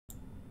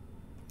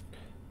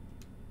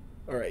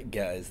Alright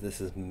guys, this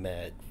is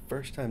Matt.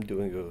 First time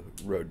doing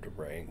a road to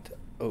ranked.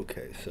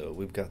 Okay, so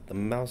we've got the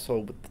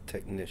mousehole with the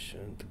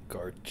technician, the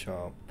guard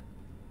chomp.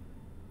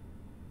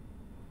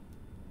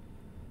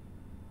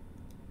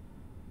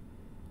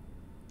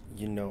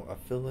 You know, I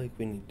feel like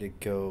we need to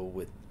go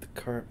with the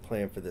current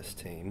plan for this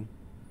team,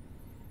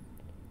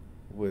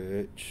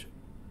 which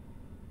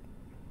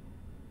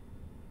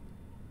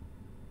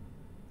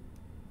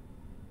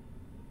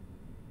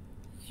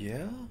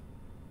yeah,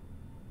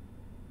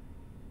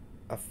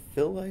 I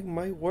feel like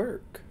might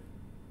work.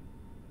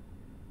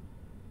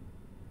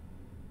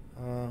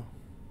 Uh,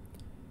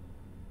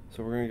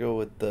 so we're gonna go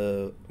with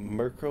the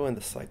Murkrow and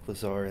the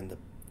Cyclozar in the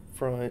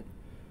front,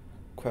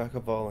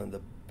 Quaquaval in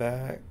the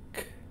back.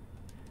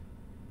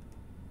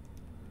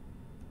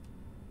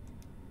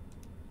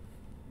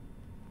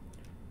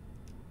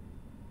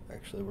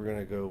 Actually, we're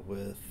gonna go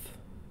with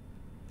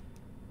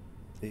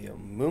the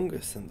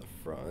Amoonguss in the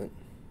front,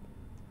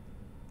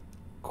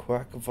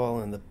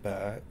 Quaquaval in the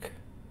back,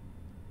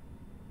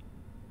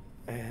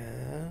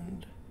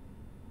 and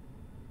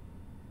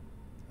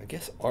I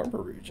guess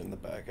Armorage in the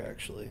back,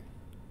 actually.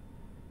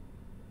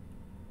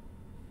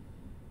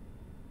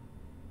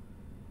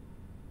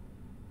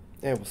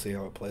 And we'll see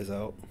how it plays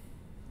out.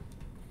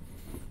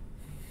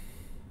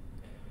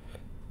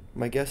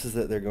 My guess is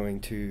that they're going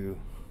to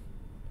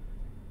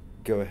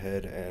go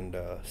ahead and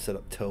set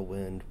up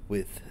Tailwind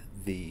with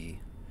the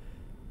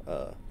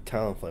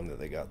Talonflame that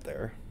they got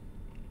there,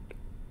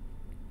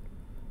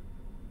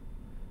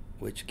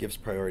 which gives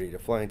priority to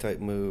flying type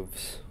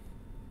moves,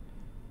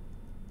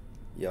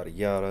 yada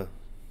yada.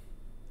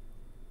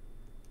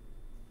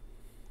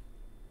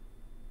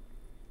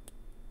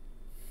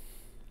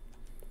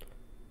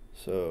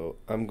 So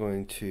I'm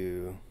going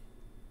to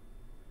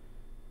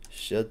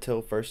Shed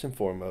Tail first and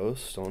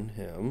foremost on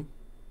him.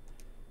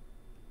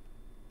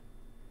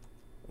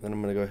 Then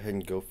I'm going to go ahead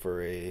and go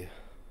for a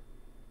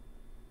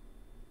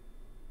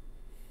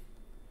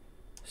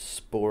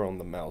Spore on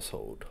the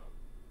Mousehold.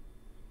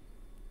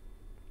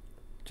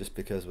 Just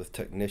because with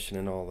Technician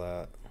and all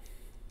that,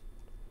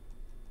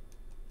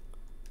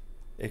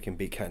 it can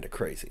be kind of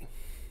crazy.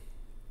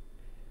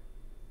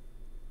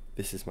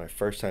 This is my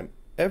first time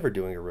ever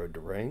doing a road to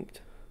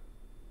ranked.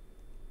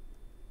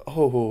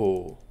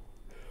 Oh,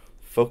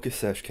 Focus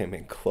Sash came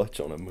in clutch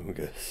on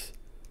Amoonguss.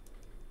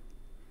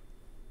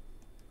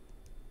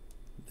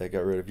 That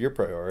got rid of your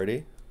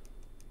priority.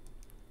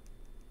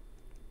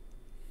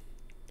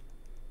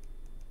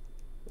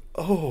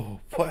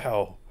 Oh,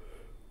 wow.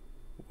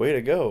 Way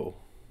to go.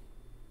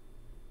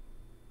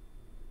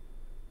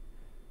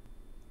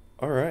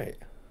 All right.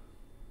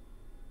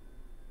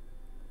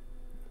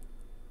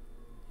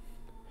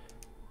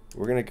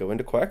 We're going to go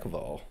into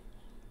Quaquaval.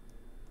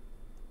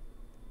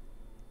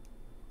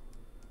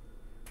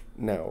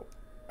 Now,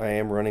 I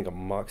am running a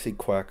Moxie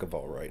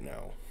Quaquaval right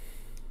now.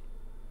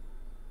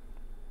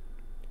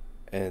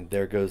 And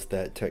there goes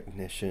that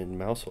Technician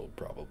Mousehold,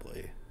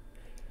 probably.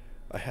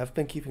 I have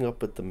been keeping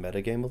up with the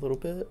metagame a little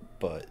bit,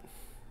 but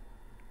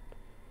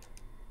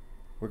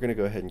we're going to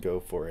go ahead and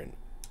go for an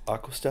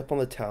Aqua Step on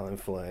the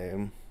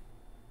Talonflame.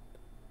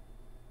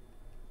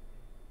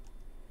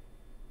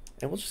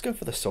 And we'll just go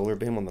for the Solar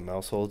Beam on the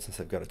Mousehold since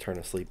I've got a turn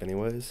of sleep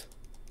anyways.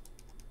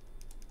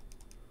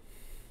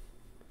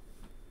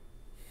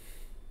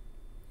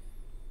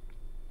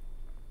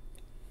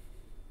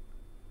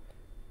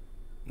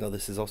 Now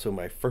this is also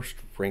my first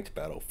ranked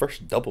battle,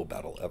 first double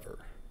battle ever.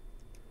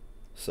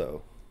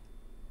 So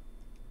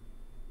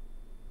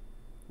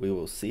we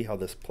will see how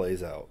this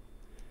plays out.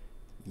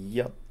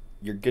 Yep,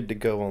 you're good to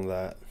go on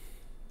that.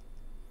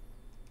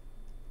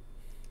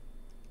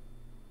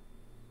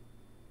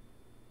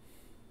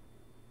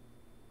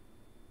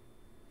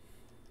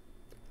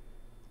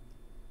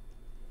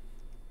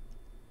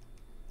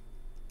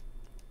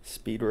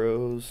 Speed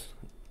Rose,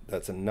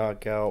 that's a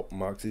knockout.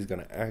 Moxie's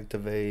gonna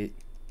activate.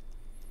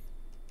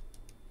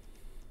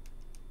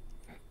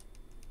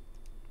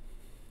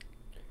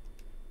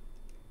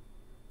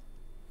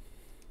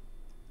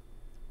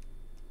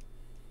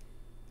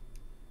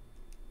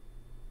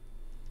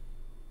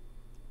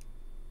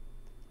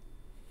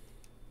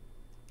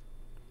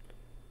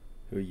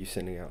 Who are you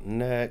sending out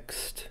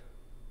next?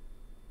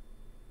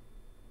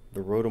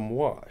 The Rotom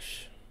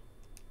Wash.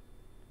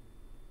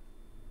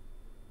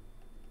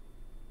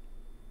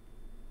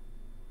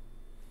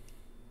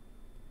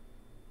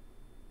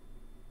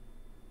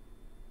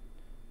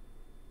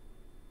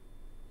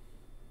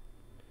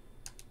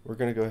 We're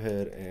going to go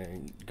ahead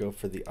and go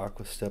for the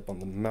Aqua Step on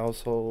the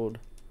Mousehold.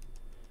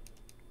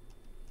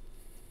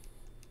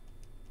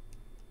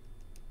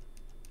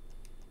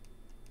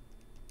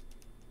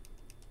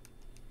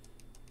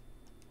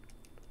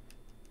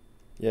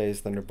 Yeah,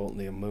 he's Thunderbolting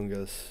the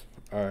Amoonguss.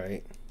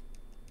 Alright.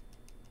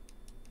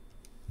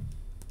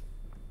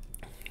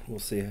 We'll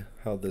see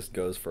how this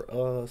goes for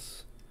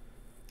us.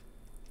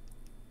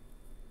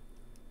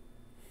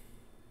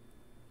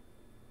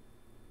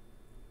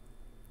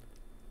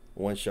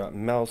 One shot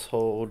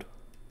Mousehold.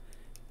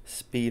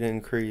 Speed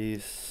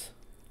increase.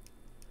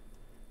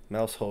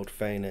 Mousehold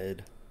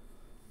fainted.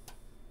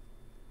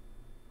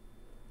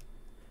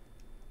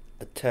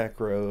 attack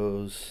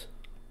rows.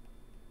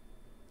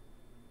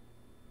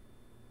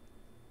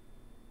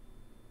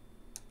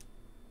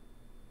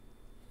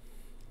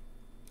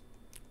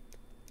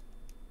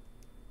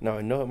 Now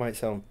I know it might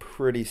sound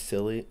pretty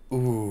silly.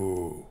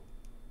 Ooh.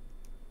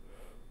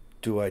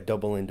 Do I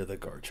double into the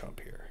Garchomp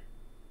here?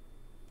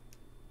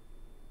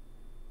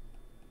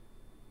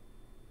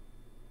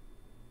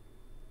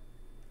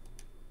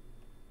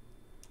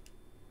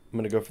 I'm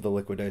going to go for the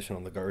liquidation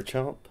on the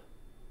Garchomp.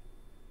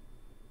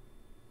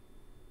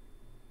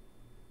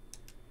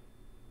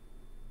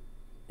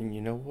 And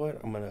you know what?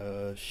 I'm going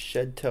to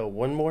Shed Tail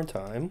one more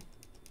time.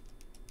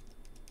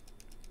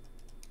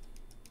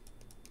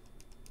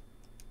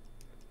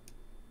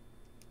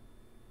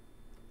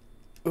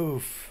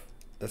 Oof.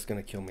 That's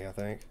going to kill me, I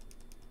think.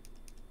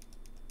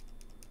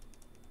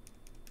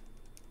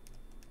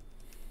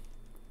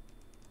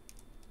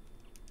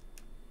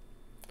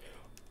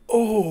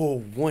 Oh,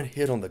 one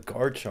hit on the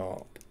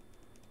Garchomp.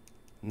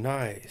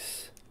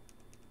 Nice.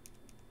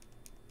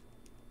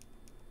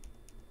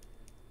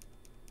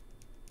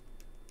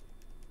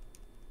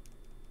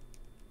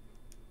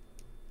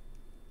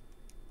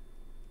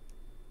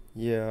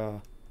 Yeah.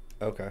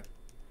 Okay.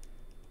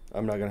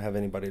 I'm not going to have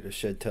anybody to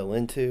Shed Tail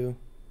into.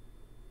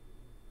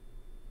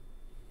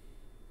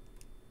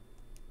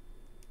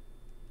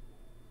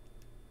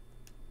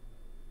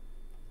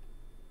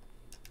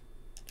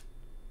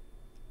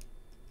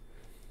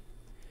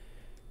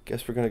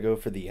 Guess we're going to go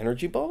for the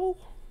Energy Ball.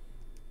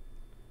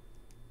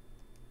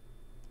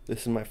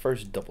 This is my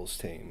first doubles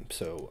team,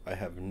 so I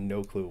have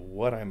no clue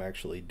what I'm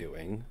actually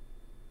doing.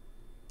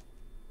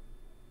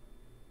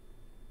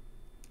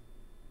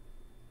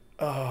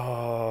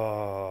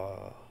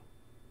 Oh.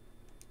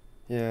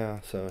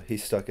 Yeah, so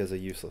he's stuck as a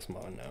useless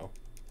mon now.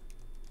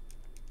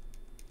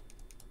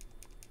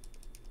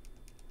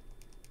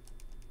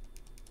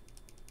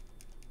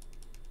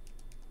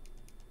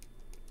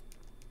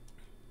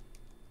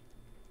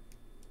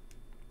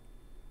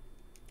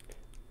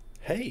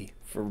 Hey,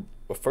 for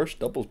a first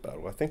doubles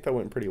battle, I think that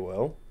went pretty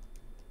well.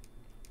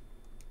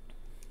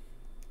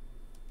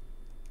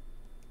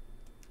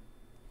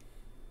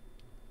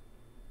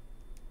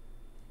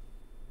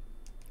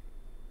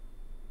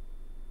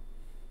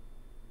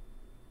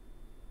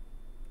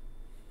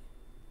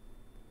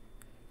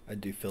 I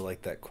do feel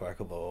like that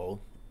quaquaval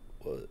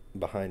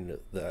behind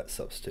that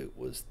substitute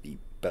was the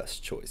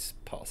best choice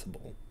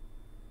possible.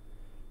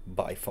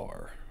 By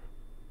far.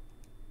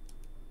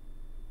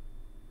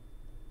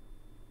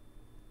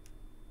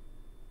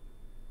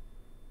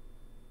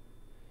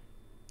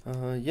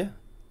 Yeah,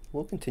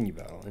 we'll continue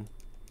battling.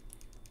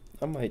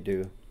 I might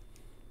do.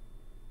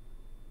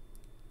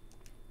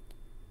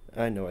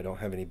 I know I don't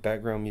have any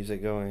background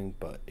music going,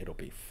 but it'll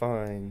be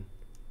fine.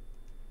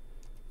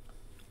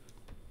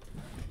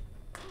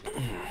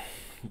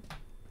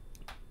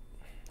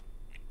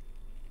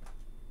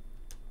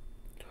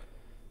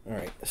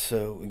 Alright,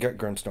 so we got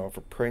Grunstall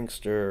for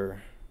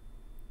Prankster.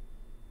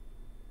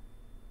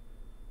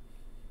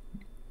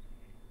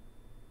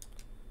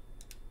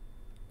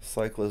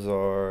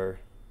 Cyclizar.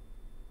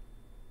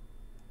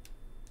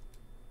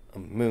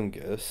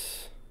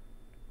 Amoonguss.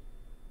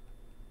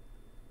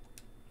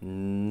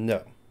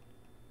 No.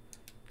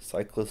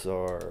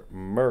 Cyclizar,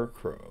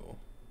 Murkrow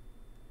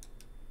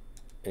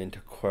into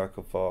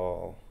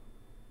Quaquaval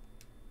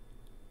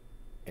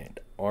and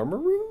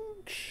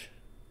Armarouge?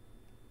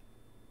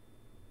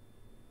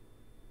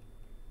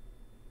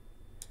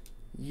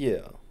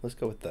 Yeah, let's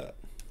go with that.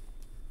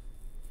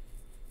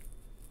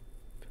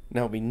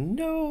 Now we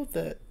know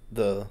that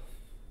the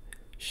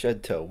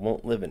Shed Tail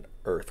won't live in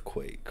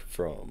Earthquake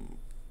from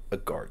a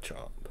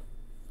Garchomp.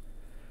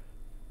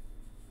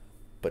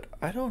 But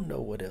I don't know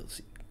what else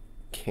he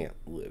can't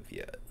live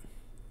yet.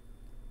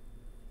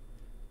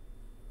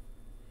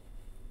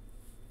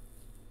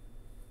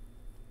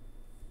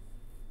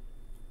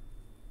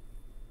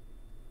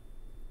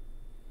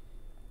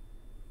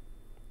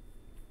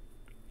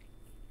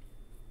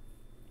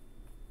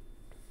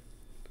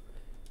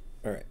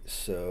 Alright,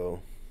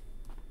 so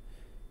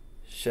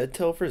Shed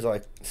Tail for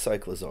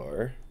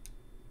Cyclizar.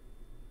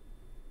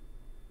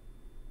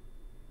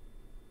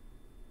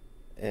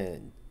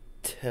 And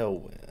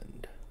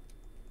Tailwind.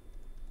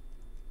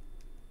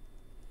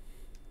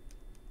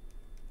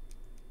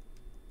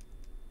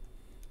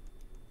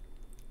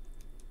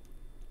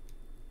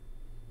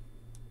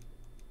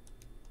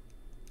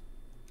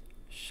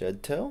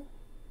 Shed Tail?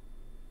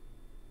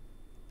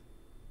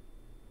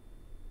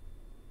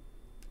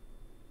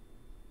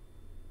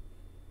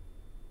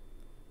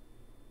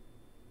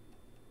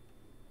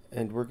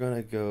 And we're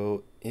gonna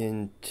go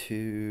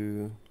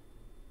into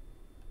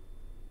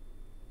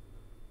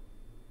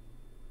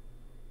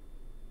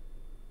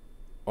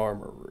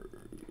Armarouge.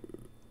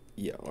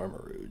 Yeah,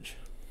 Armarouge.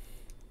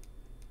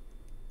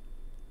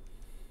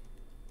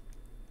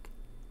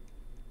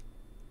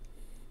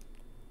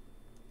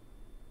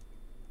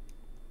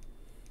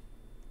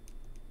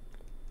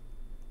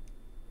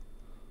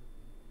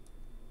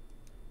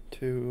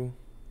 Two.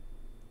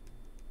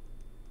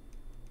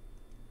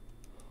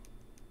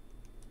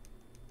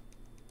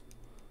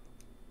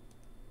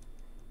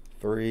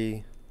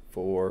 3,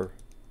 4,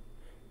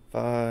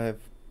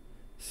 5,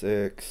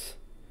 6,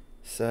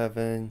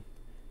 7,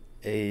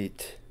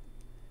 8,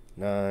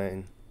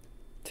 9,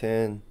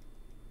 10.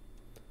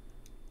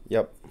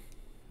 Yep.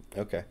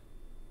 Okay.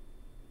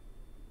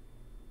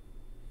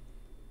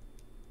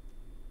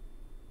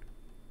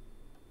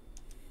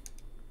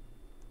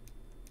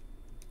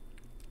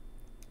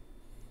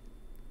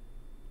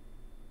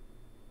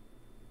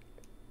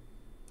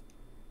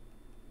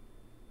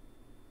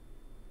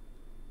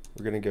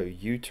 We're going to go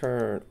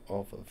U-turn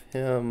off of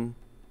him.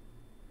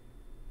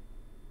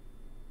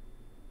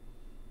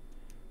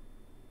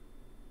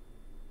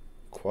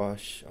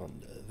 Quash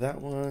onto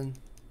that one.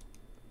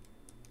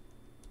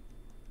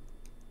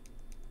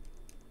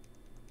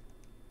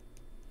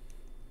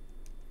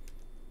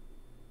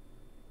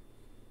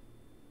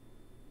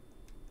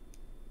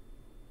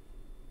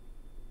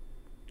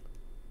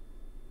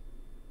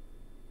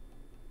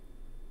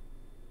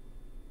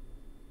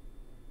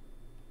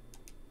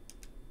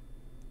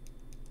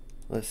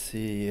 Let's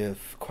see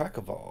if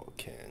Quaquaval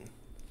can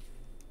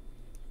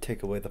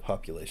take away the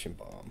population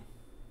bomb.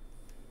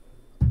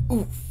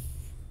 Oof.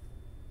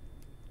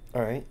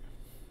 Alright.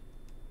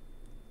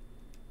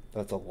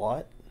 That's a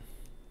lot.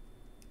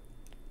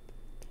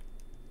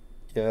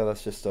 Yeah,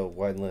 that's just a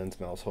wide lens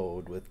mouse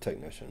hold with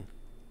technician.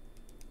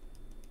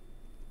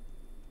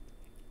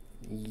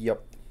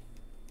 Yep.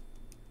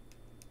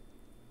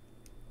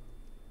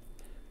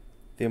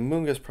 The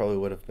Amoongus probably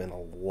would have been a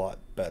lot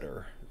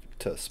better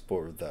to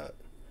spore that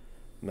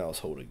mouse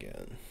hold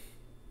again.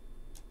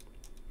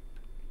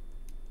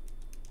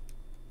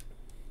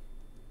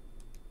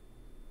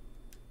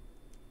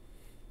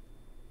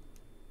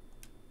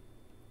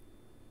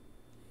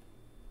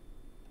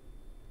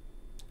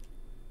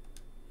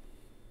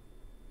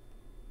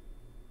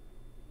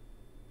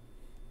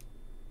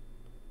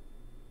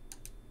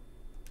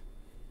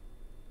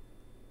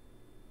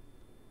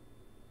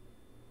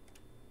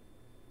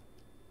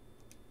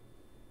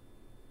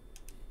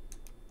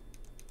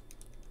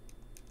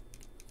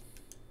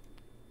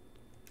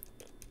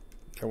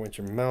 There went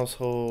your mouse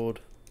hold.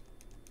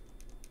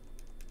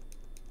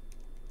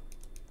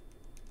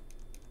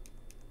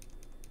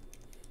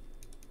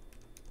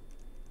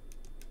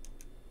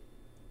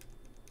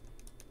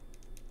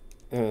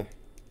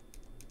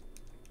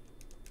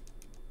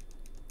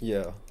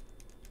 Yeah.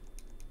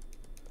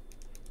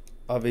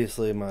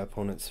 Obviously, my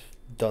opponent's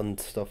done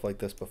stuff like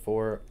this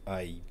before.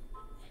 I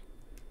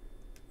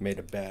made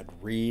a bad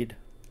read.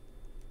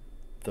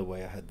 The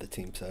way I had the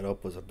team set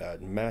up was a bad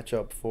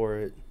matchup for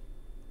it.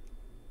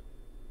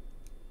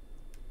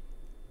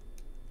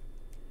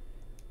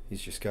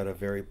 He's just got a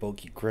very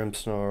bulky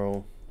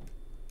Grimmsnarl.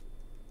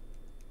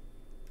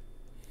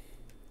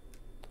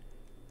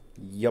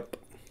 Yup.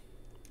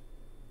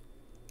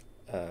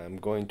 I'm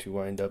going to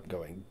wind up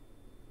going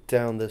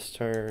down this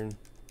turn.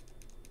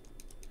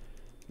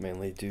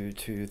 Mainly due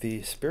to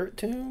the Spirit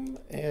Tomb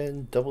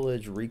and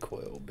Double-Edged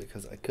Recoil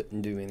because I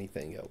couldn't do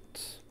anything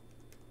else.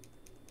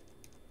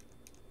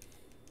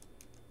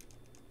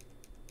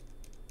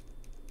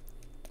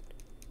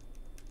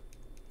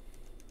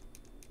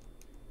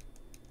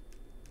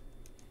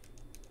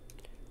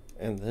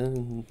 And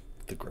then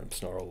the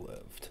Grimmsnarl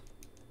lived.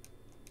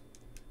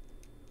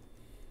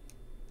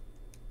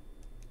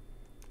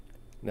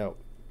 Now,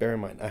 bear in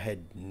mind, I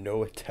had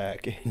no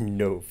attack and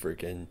no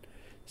freaking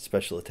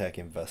special attack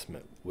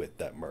investment with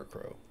that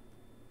Murkrow.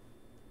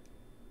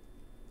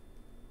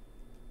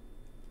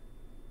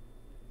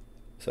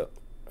 So,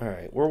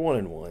 alright, we're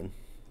 1-1.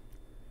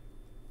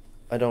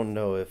 I don't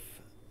know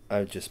if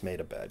I just made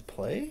a bad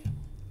play,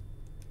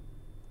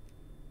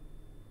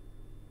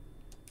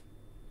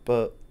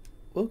 but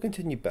we'll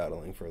continue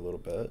battling for a little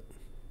bit.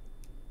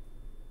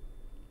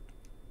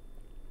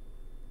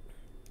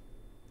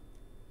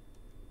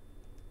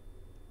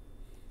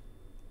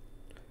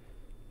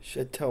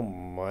 Shed Tail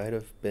might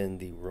have been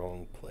the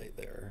wrong play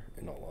there,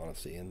 in all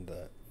honesty, in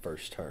that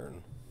first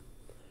turn.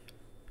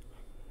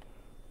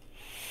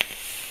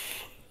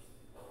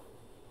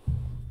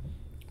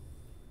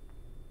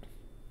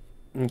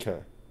 Okay,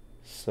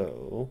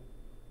 so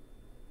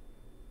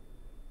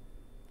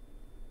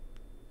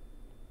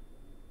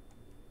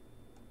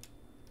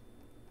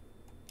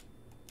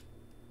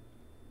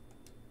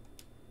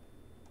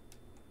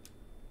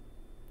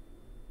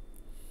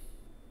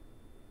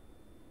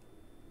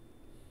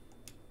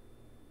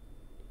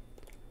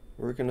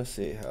we're going to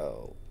see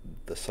how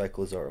the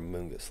Cyclizar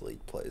Amoongus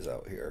League plays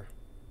out here.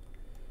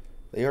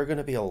 They are going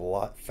to be a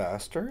lot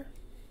faster.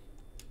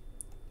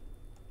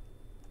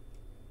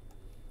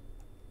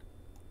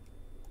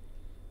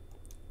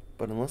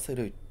 But unless they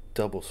do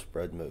double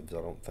spread moves,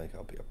 I don't think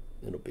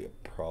it'll be a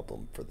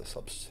problem for the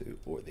substitute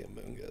or the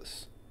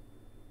Amoongus.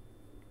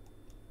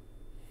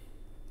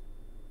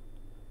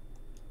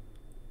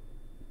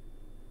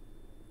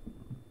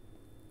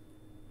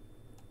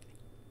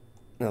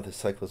 Now, the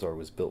Cyclizar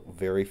was built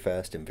very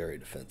fast and very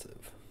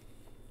defensive.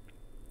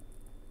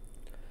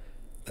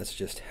 That's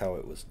just how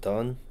it was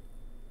done.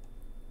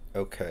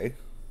 Okay.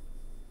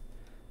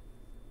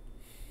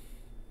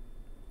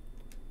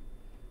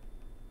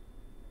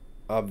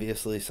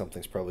 Obviously,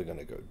 something's probably going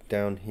to go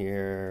down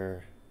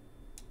here.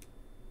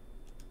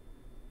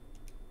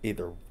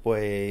 Either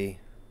way,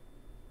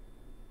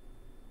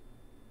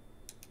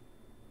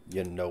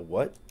 you know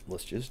what?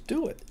 Let's just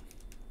do it.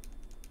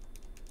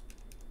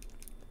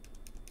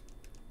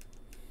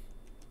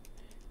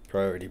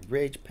 Priority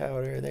rage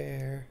powder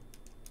there.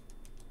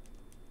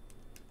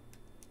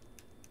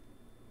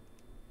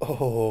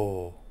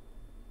 Oh.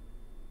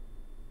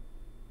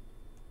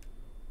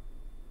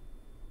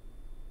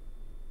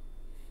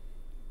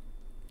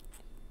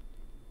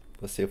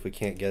 Let's see if we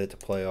can't get it to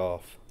play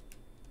off.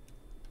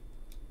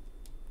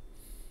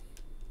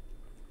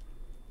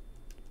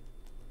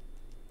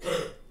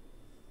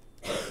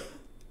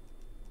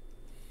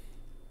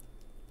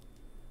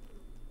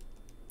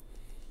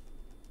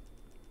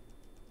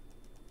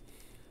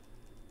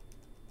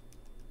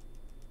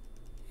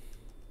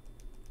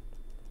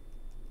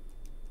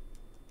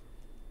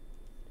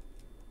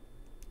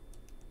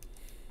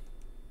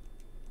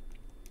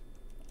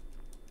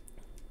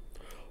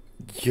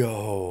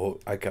 Yo,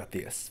 I got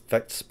the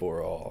effect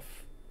spore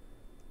off.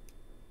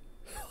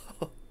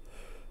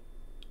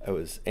 I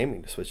was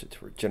aiming to switch it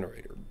to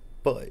regenerator,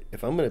 but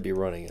if I'm going to be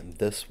running him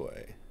this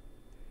way,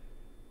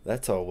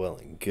 that's all well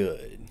and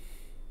good.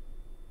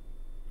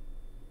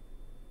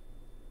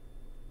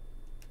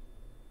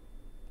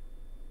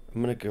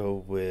 I'm going to go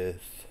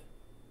with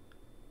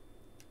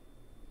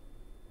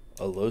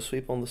a low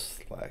sweep on the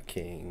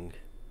slacking.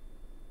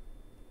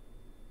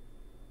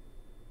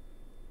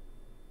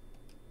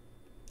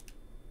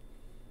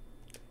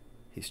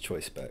 He's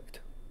choice spec'd.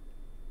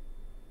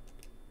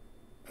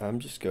 I'm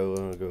just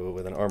going to go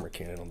with an armor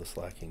cannon on the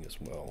slacking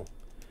as well,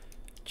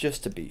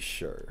 just to be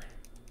sure.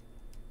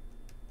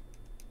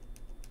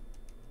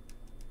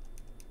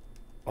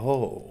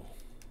 Oh.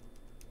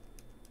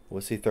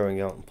 What's he throwing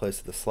out in place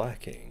of the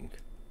slacking?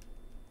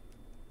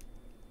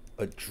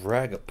 A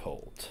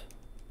Dragapult.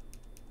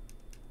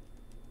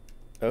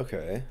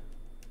 Okay.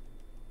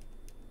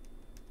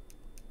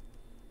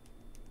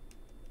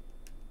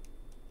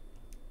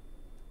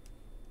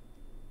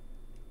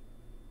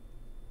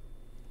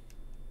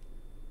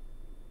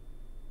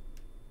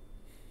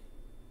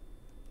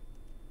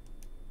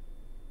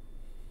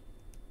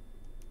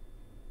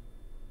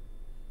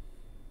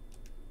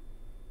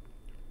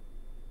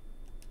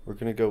 We're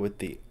going to go with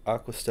the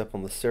Aqua Step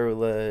on the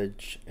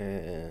Ceruledge,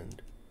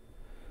 and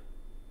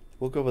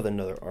we'll go with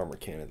another armor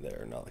cannon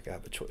there. Not like I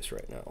have a choice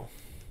right now.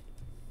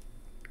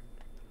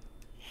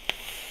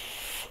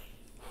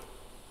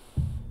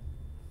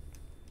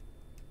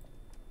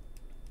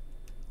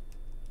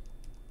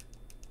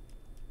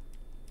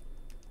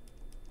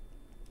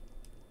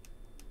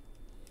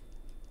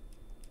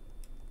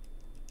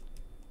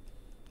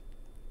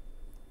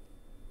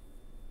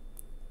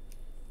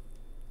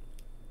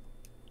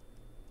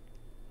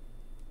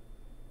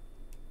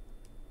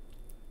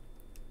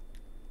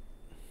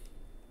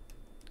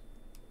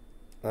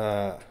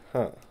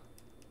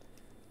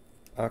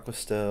 Aqua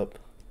Step.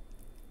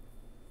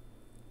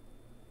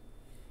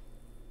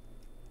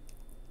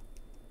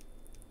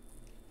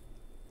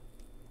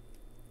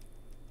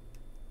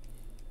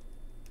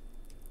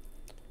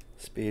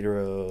 Speed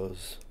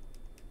Rose.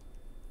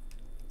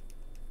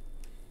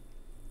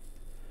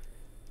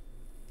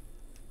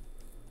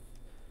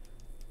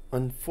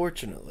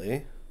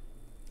 Unfortunately,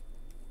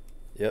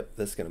 yep,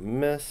 that's gonna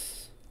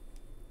miss.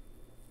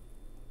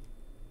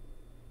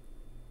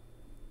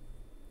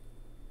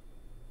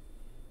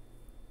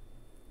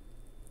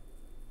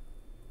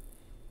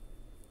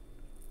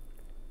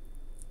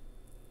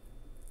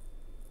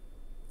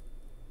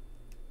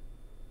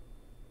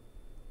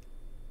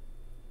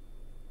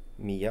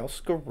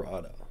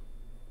 Meowscarada.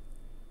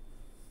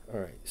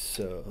 Alright,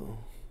 so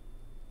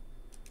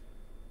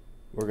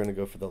we're going to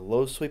go for the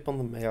low sweep on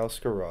the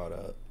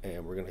Meowscarada,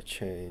 and we're going to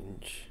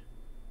change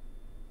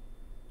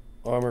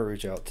Armor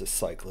Rouge out to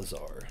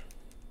Cyclizar.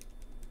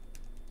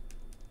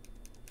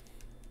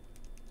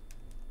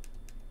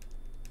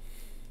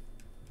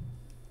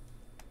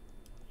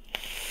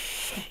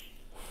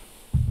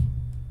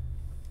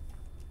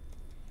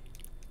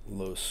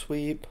 Low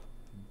sweep,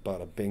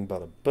 bada bing,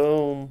 bada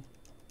boom.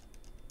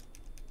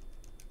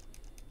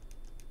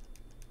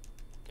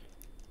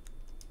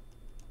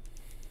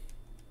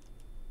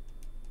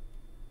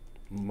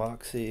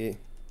 Moxie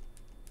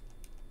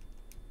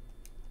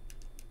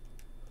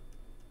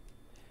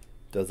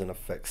doesn't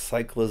affect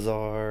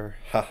Cyclizar.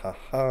 Ha ha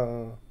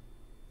ha.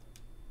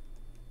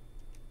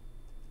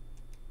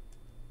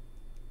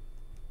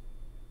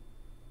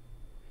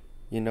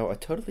 You know, I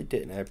totally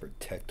didn't add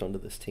Protect onto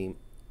this team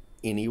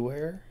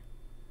anywhere.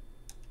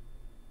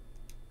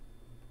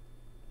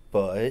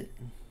 But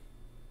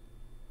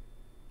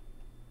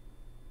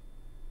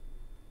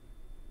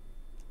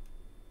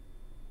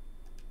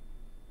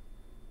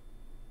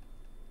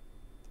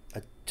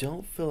I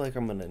don't feel like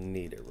I'm gonna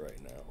need it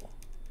right now.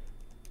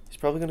 He's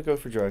probably gonna go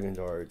for Dragon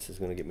Darts. He's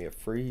gonna get me a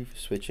free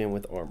switch in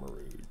with Armor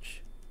Rouge.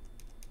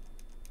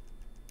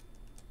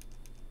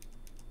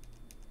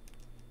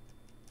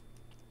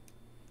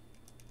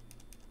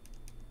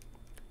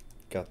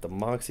 Got the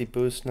Moxie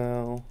boost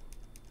now.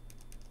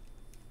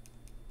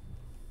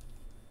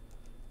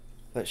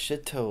 That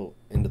should toe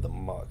into the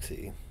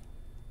Moxie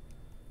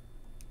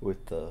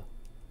with the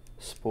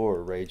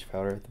Spore Rage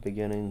Powder at the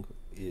beginning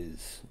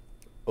is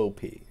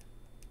OP.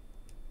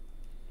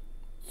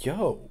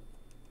 Yo,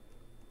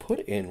 put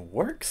in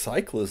work,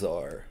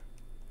 Cyclizar.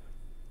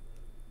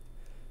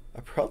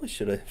 I probably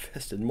should have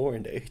invested more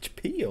into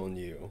HP on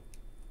you.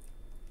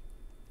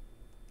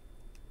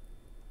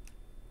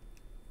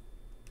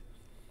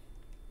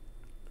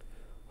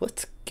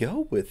 Let's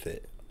go with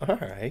it.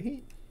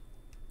 Alright.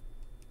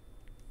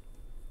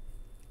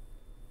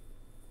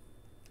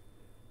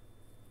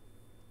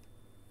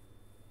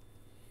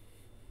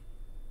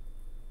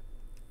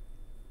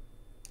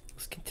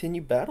 Let's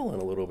continue battling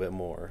a little bit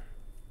more.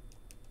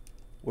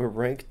 We're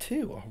rank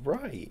 2,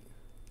 alright.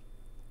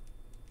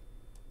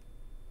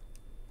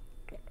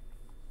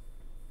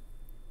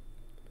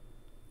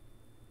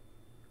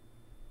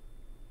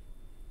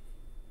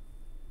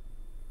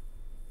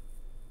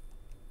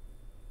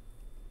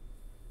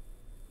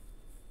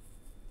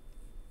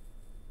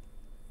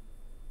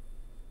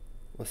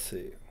 Let's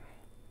see.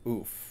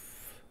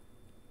 Oof.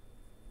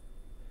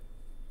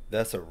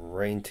 That's a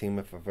rain team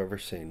if I've ever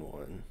seen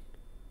one.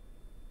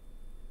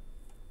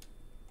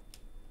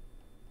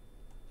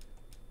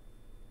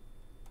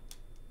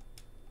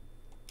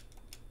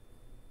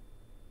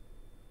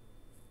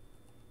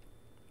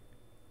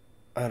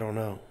 I don't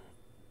know.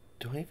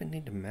 Do I even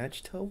need to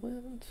match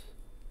Tailwinds?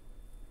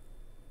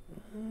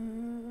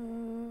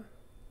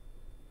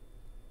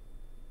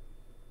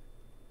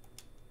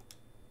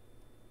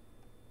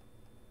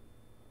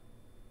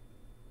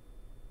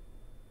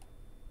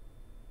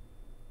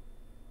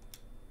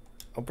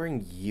 I'll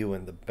bring you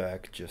in the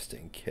back just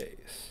in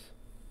case.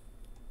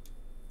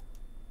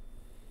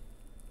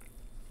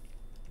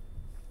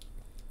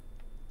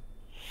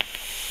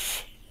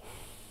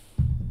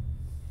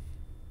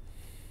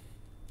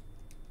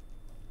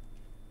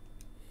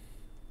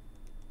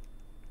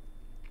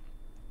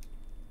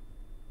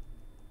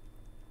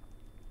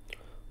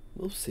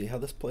 We'll see how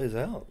this plays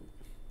out.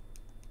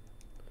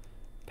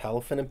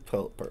 Palafin and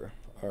Pilper.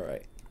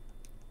 Alright.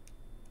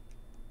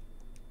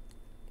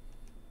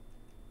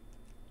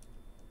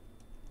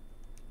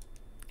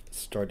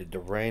 Started to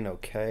rain,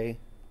 okay.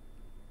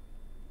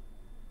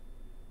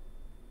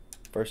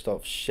 First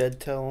off,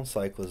 Shedtail and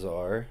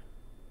Cyclizar.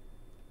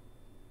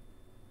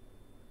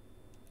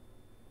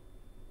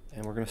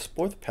 And we're going to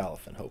Spore the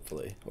Palafin,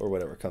 hopefully. Or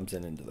whatever comes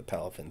in into the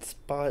Palafin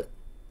spot.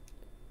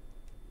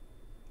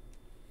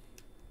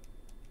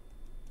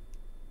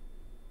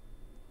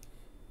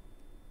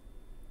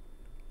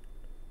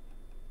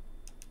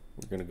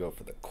 We're going to go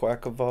for the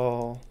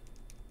Quaquaval.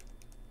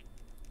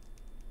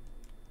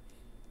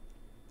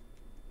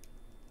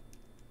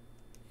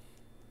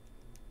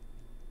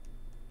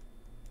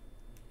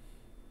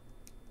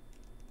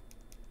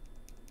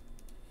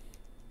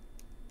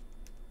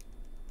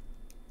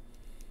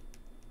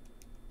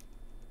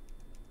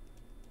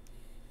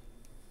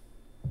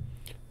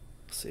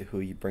 See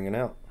who you bringing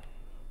out.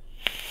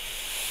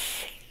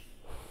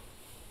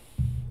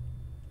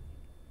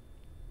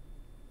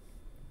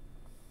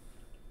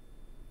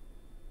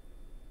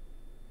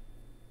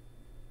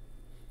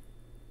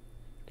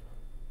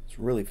 It's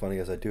really funny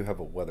as I do have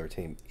a weather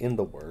team in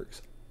the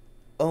works.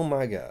 Oh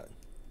my god.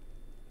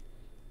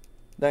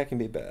 That can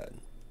be bad.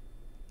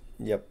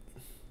 Yep.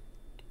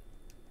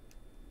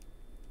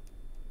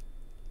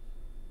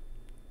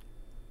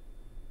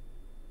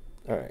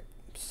 Alright,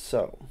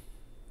 so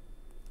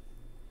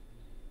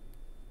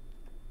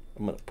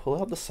I'm going to pull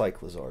out the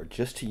Cyclizar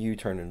just to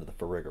U-turn into the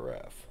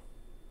Farigiraf.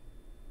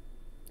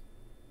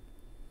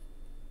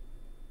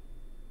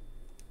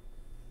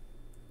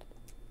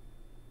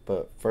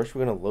 But first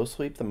we're going to low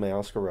sweep the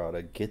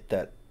Masquerada, get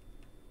that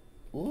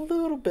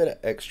little bit of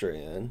extra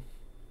in.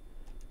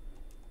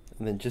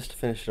 And then just to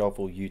finish it off,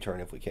 we'll U-turn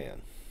if we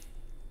can.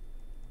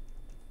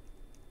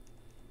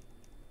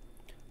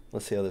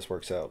 Let's see how this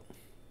works out.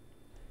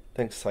 I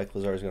think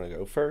Cyclizar is going to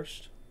go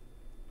first.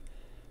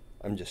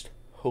 I'm just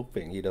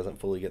hoping he doesn't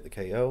fully get the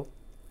KO.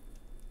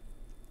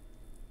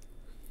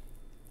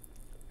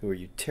 Who are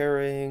you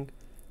tearing?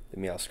 The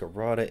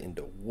Masquerada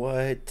into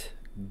what?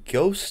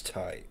 Ghost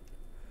type.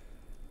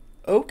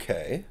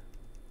 Okay.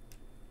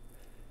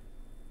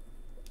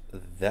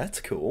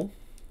 That's cool.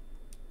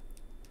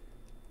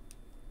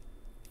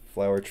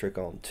 Flower trick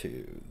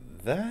onto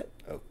that.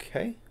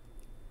 Okay.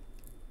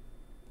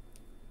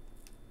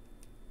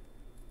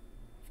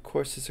 Of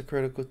course it's a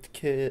critical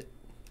kit.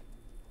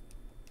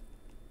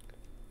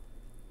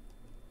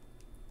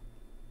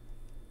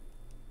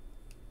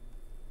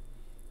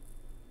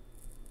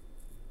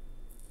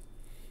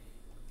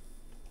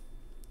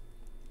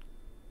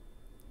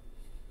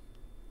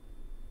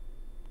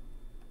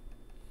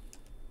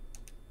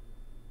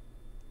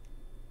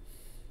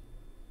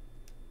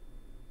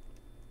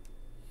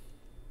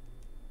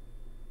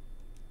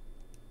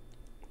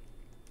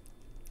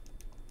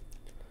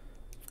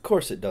 Of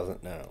course it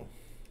doesn't now.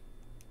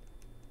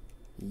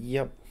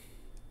 Yep.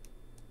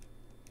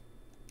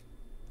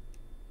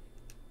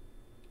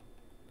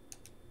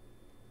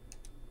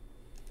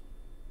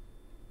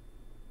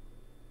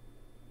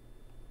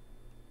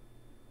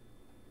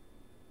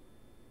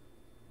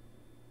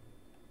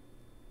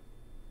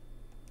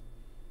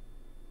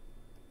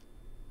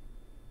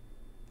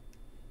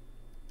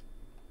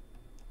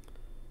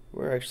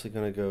 we're actually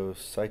going to go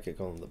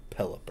psychic on the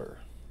Pelipper.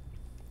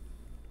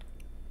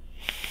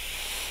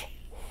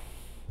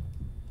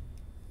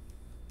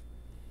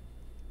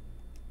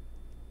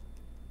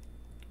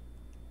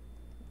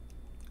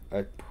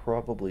 I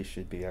probably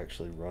should be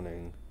actually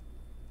running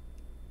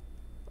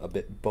a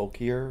bit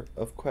bulkier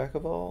of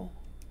quaquaval.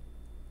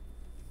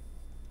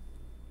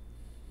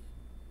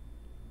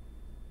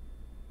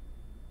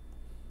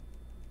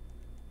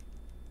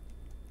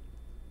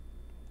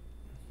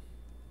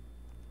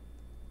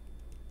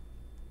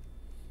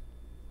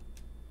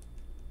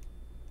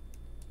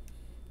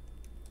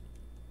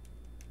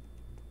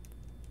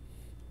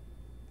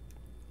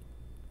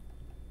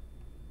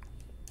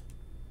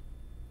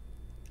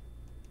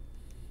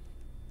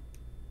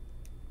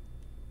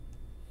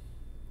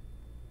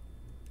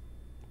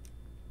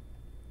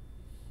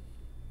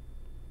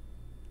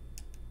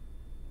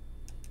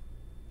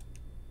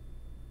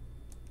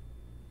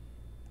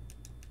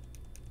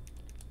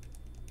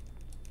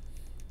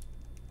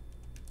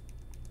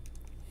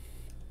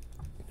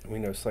 We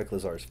know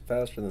Cyclizar is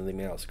faster than the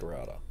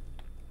Meowscarada.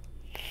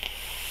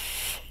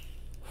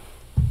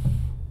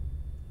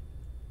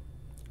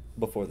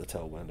 Before the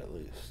tailwind, at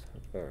least.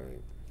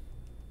 Alright.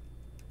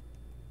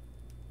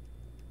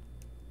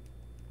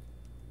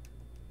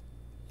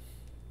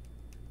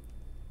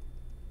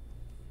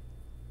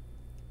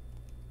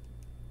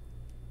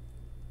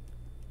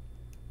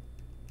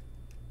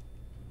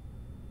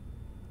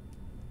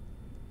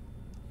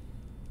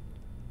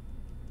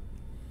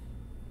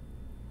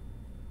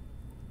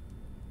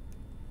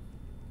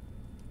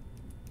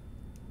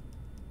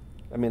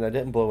 I mean, I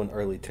didn't blow an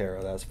early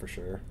Terra, that's for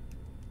sure.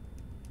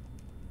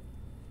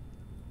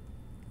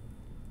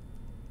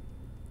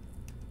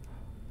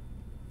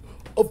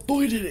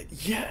 Avoided it,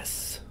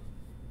 yes!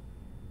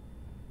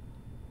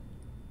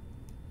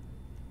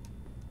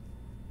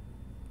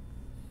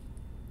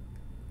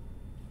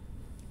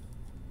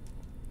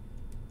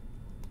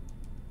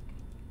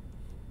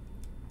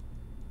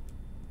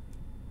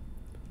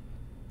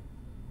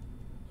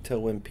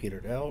 Tailwind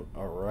petered out,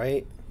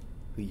 alright.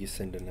 Who you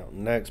sending out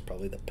next?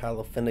 Probably the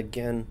Palafin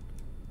again.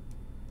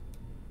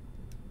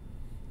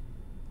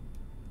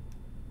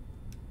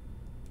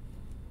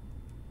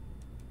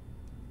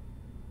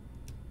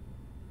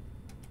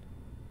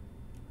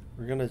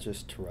 We're gonna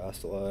just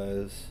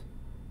terrestrialize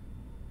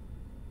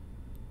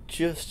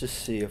just to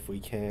see if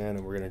we can,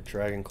 and we're gonna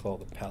Dragon Claw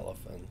the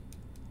Palafin.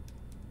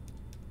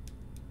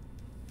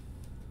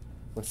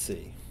 Let's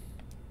see.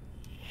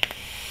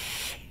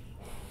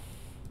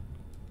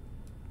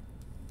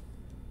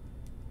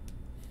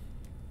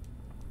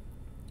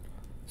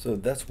 So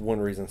that's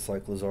one reason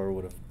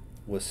Cyclizar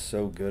was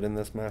so good in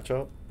this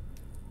matchup.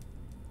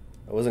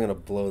 I wasn't gonna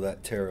blow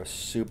that Terra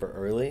super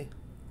early.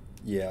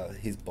 Yeah,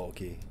 he's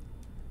bulky.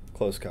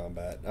 Close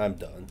combat. I'm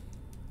done.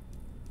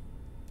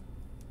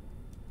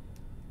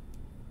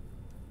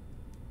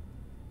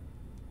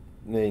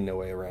 There ain't no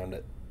way around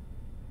it.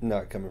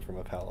 Not coming from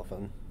a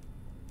Palafin.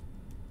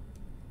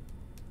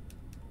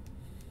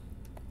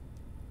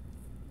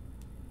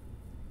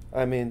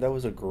 I mean, that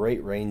was a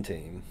great rain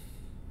team.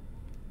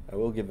 I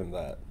will give him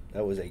that.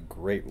 That was a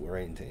great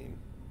rain team.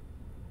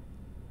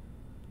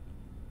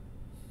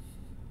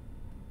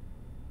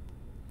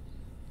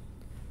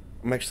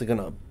 I'm actually going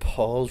to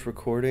pause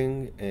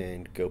recording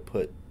and go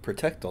put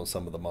Protect on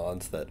some of the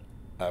mods that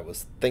I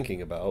was thinking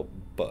about,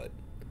 but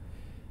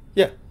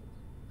yeah,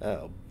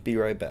 I'll be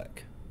right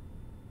back.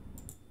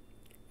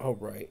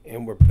 Alright,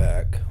 and we're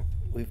back.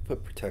 We've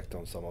put Protect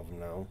on some of them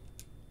now.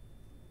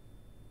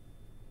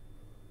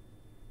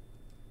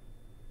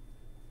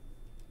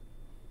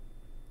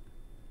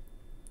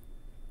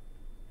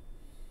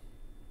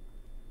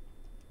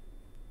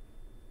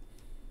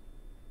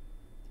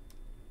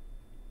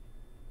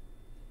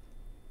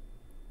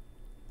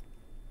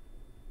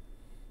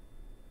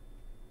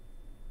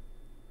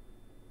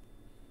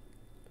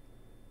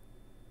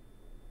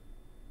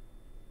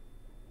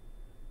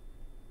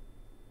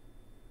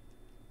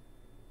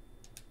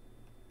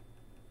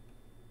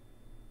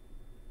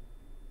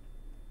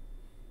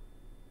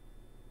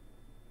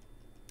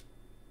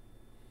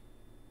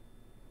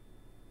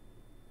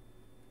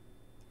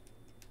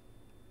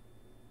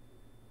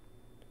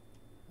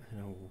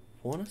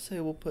 I want to say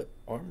we'll put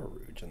Armor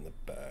Rouge in the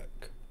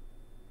back.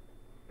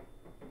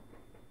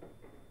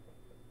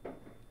 I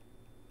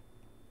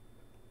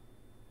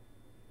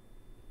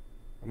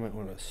might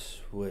want to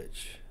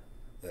switch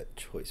that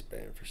choice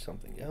band for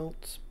something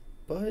else,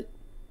 but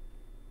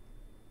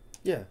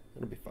yeah,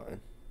 it'll be fine.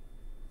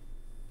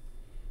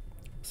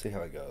 See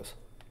how it goes.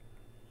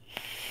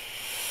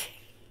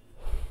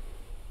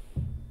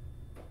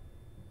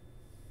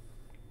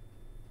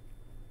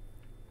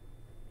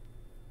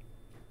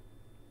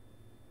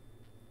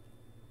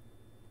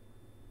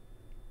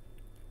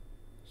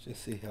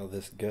 Just see how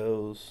this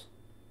goes.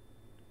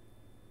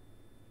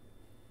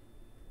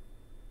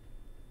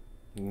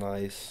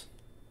 Nice.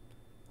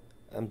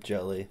 I'm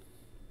jelly.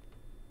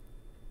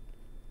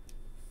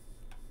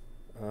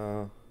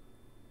 We're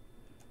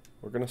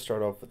gonna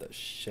start off with a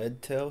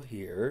shed tail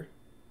here.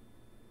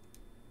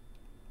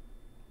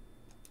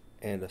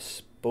 and a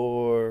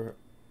spore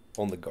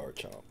on the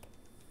Garchomp.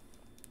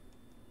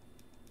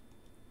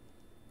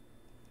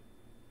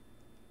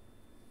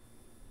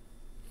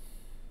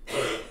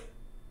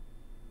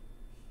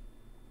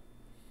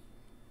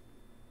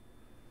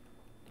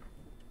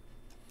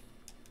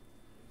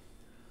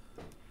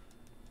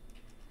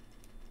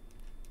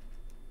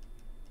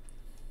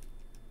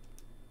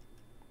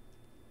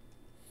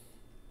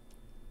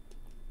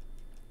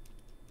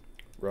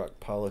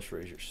 Rock Polish,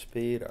 raise your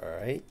speed.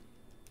 Alright.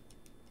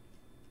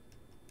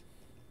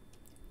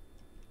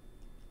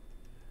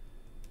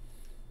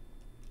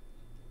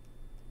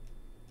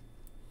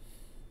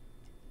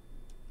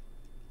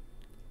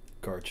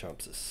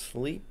 Garchomp's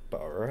asleep.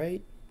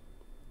 Alright.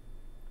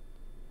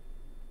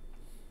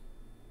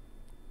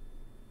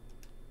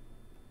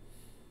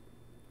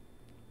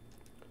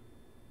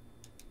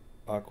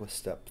 Aqua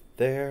Step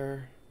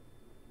there.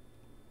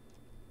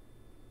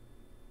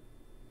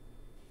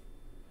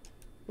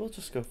 We'll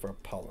just go for a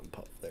Pollen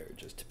Puff there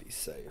just to be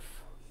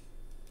safe.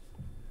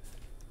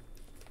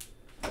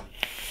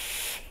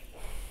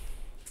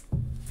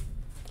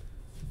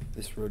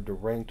 This road to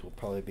ranked will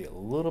probably be a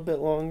little bit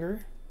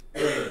longer.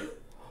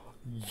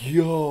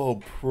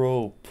 Yo,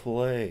 pro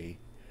play.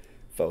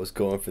 If I was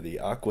going for the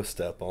Aqua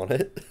Step on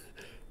it.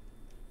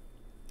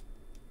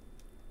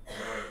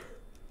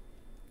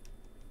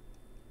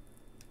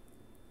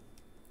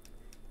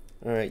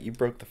 Alright, you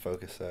broke the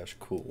Focus Sash.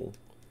 Cool.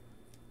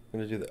 I'm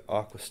going to do the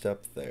Aqua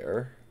Step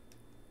there.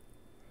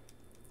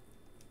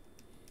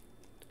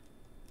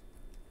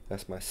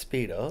 That's my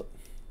speed up.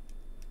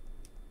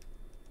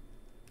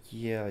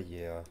 Yeah,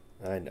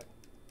 I know.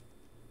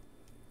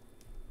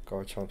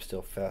 Garchomp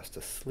still fast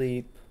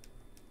asleep.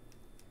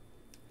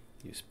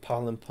 Use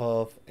Pollen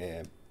Puff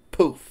and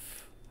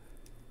poof!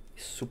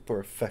 Super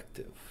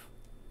effective.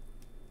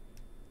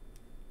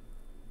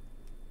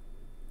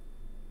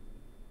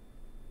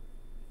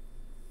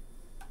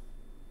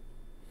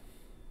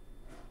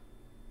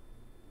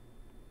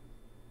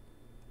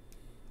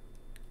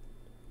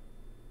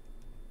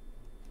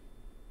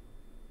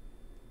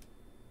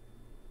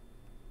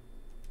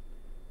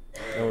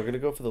 Now we're going to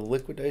go for the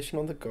liquidation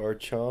on the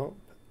Garchomp,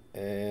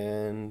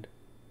 and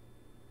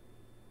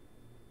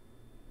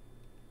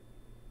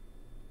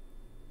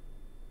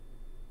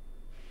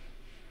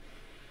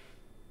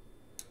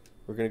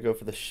we're going to go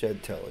for the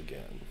Shed Tail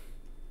again.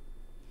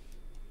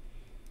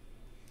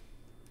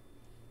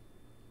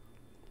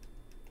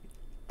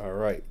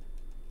 Alright,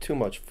 too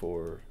much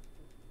for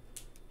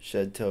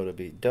Shed Tail to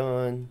be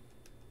done.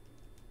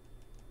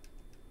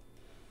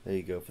 There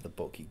you go for the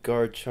bulky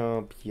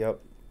Garchomp. Yep,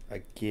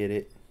 I get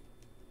it.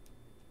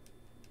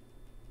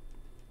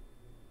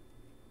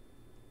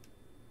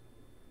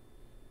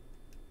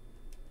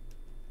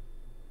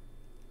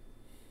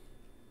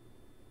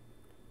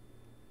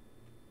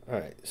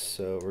 Alright,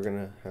 so we're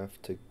gonna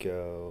have to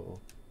go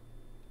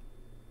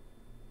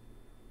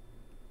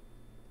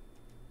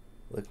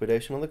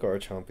liquidation on the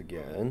Garchomp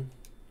again.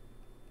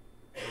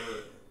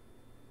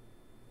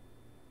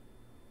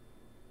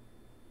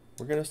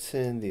 We're gonna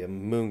send the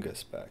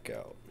Amoonguss back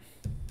out.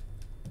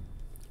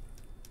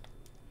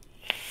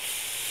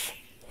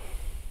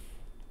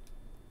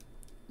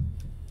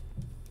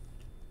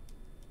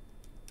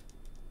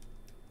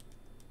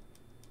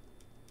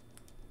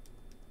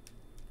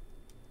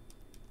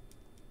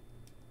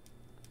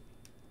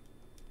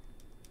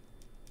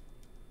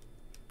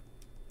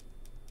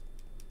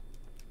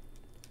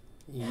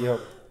 Yep,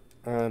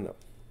 I know.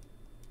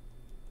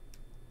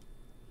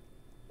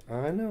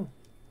 I know.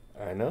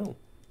 I know.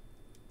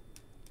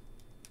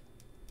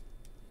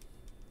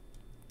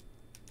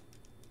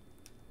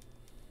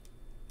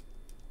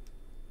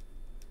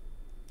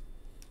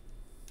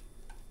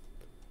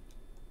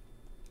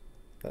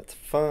 That's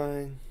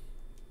fine.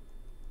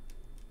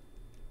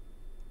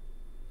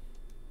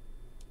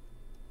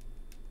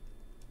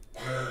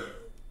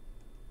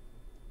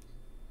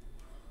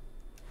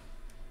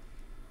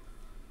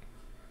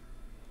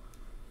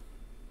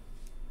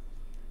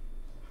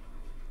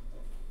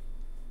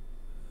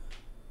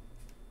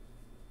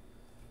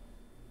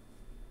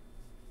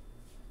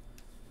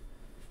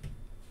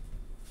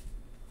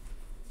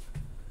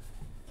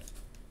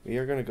 We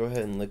are going to go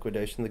ahead and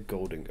liquidation the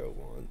Golden Go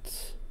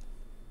once.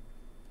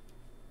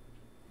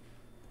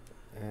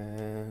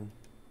 And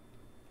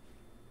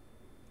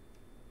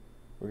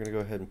we're going to go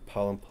ahead and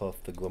Pollen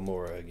Puff the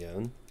Glamora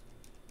again.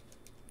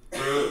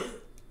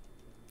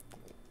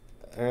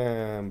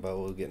 But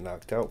we'll get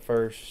knocked out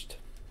first.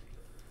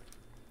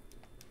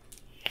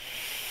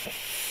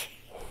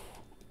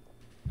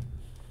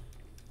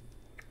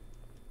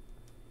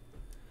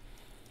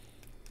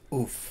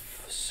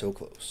 Oof, so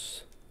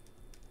close.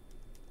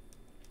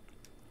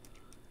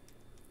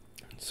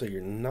 So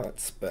you're not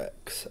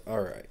Specs.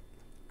 Alright.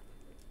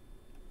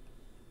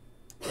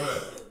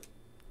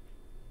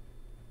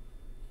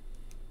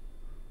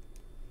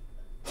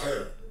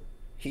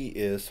 He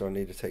is, so I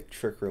need to take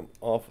Trick Room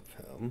off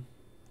of him.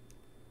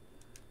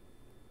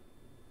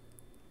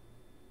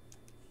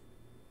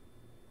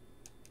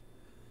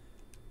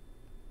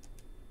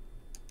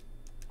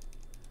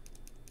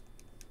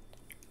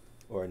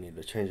 or I need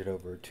to change it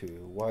over to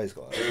wise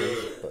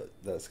glasses, but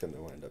that's going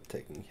to wind up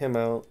taking him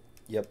out.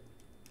 Yep.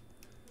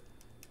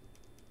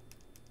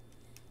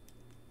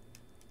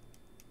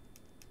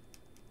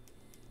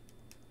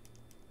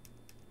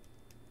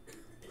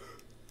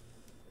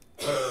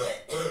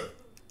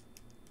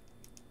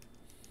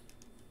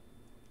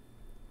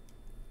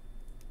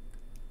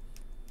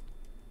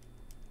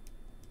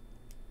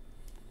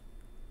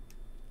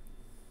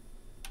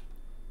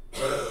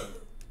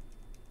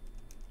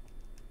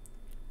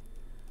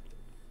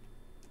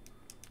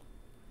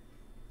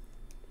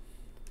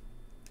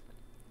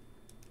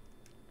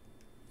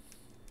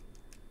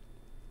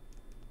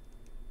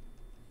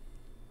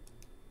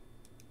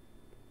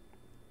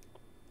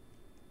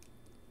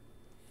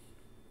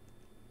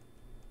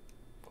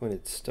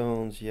 Pointed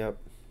stones, yep.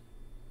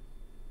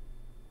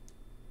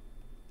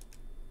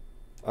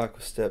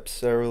 Aqua Step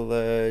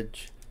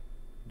Cerulege,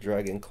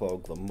 Dragon Claw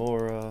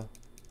Glamora.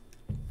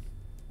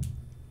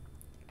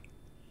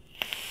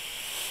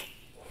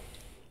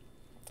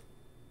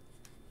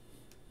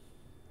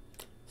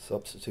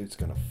 Substitute's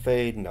gonna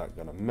fade, not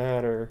gonna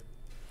matter.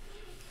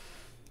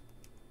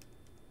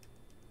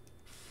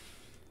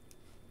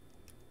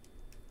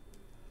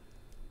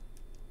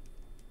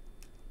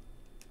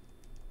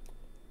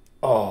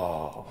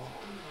 Oh,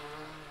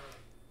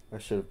 I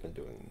should have been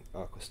doing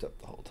Aqua Step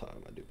the whole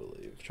time, I do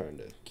believe, trying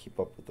to keep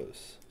up with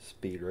those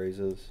speed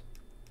raises.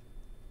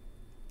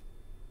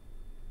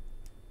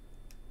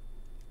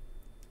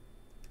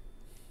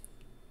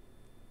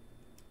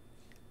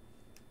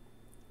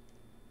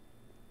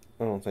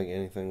 I don't think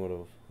anything would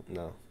have,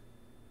 no.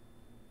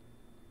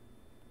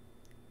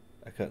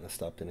 I couldn't have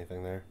stopped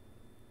anything there.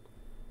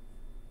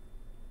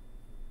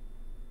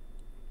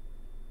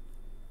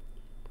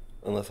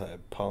 Unless I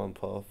had Pollen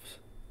Puffs.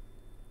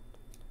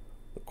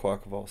 The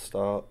quaquaval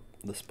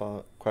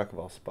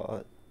quaquaval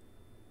spot.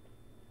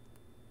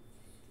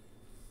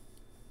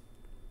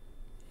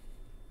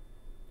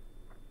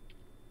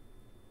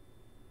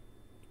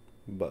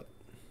 But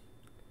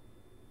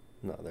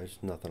no, there's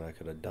nothing I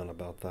could have done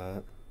about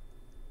that.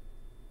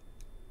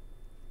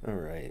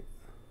 Alright.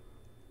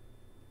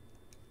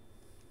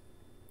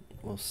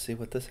 We'll see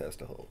what this has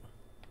to hold.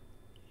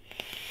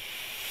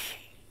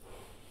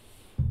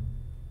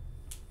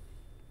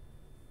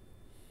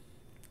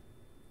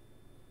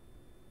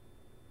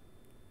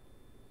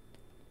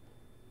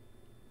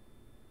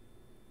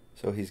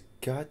 So he's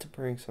got to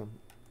bring some.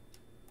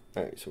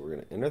 Alright, so we're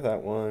going to enter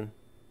that one.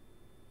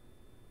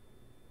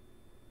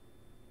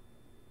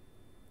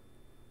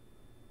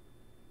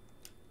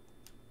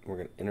 We're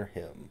going to enter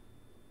him.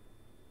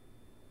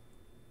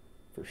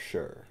 For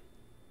sure.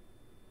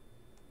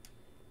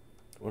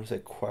 I want to say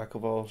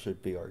Quaquaval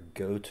should be our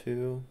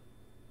go-to.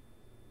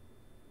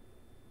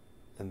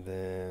 And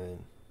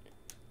then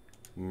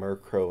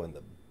Murkrow in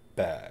the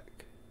back.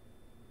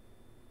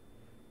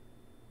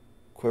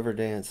 Quiver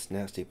Dance,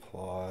 Nasty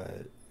Plot,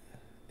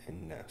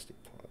 and Nasty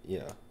Plot.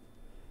 Yeah.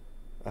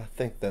 I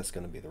think that's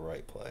going to be the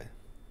right play.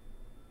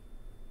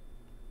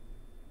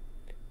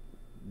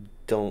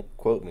 Don't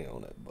quote me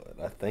on it, but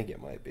I think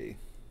it might be.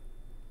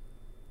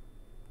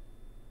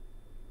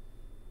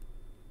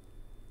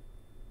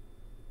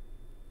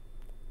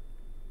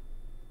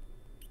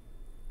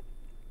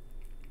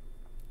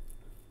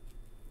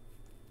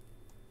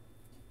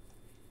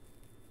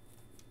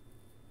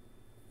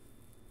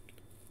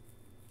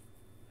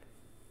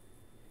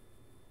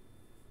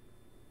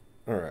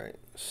 Alright,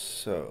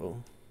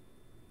 so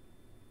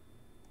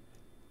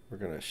we're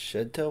going to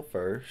Shed Tail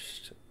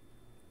first,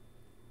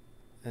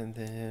 and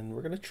then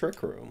we're going to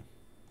Trick Room,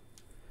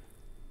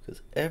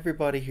 because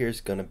everybody here is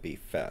going to be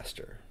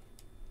faster.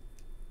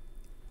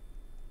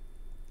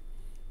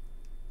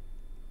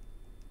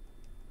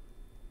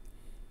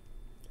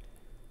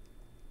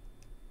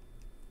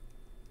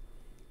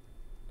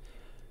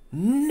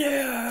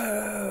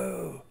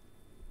 No!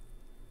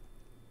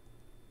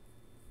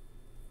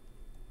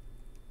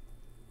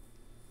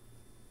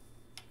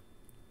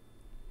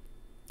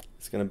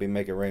 It's going to be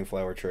Make It Rain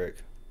Flower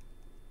Trick.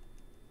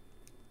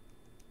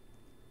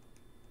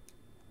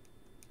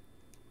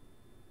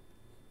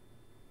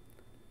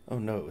 Oh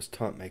no, it was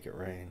Taunt Make It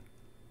Rain.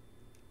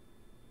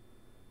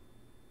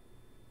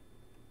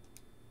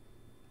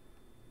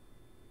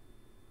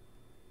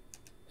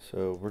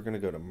 So we're going to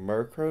go to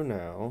Murkrow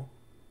now.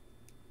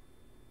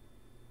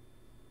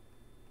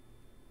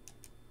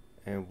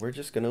 And we're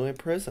just going to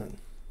imprison.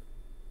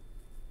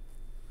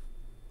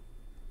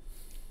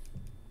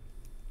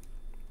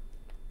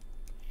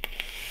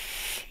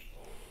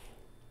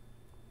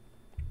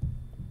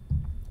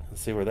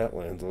 Let's see where that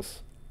lands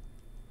us.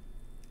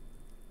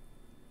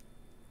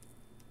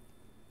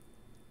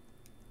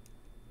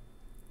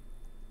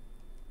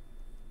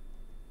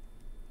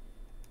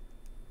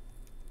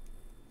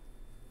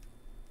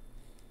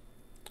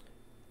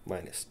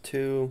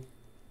 -2.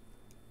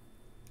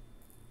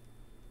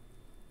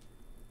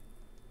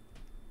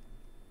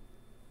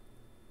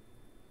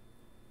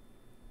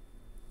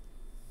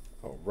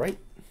 All right.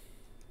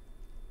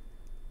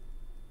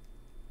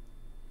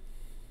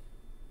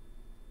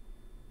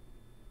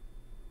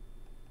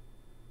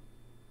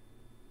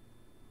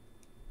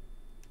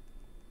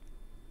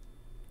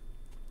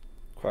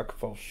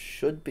 Quaquaval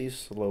should be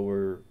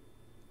slower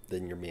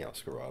than your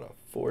Meowscarada,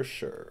 for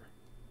sure.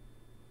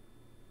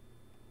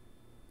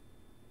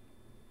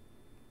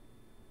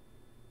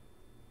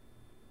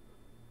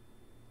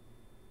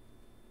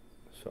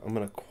 So I'm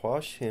going to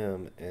quash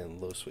him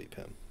and low sweep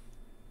him.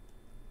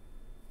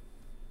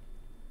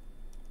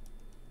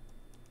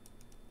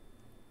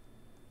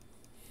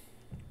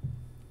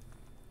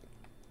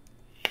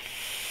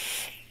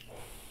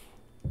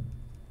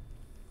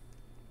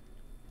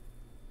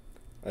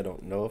 I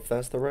don't know if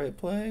that's the right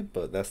play,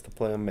 but that's the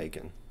play I'm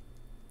making.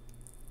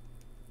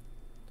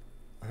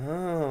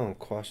 Oh,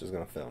 quash is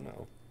going to fail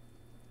now.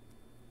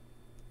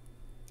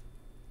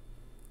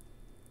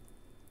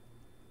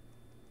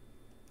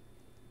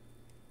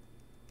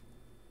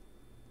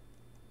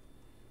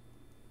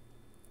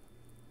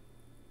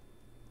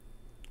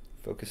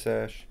 Focus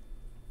Sash.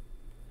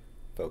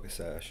 Focus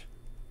Sash.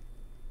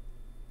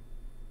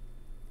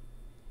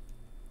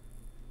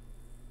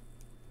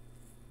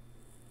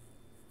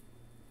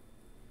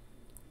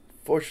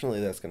 Fortunately,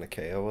 that's going to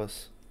KO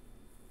us.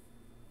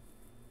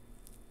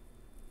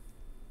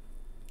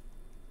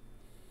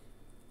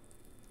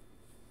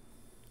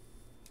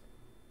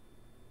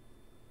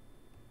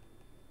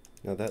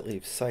 Now that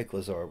leaves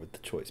Cyclizar with the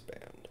Choice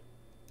Band.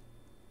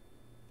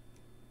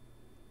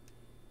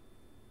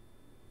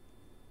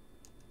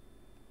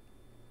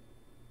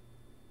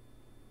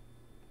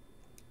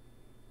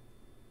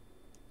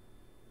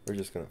 We're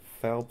just going to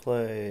Foul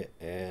Play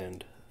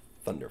and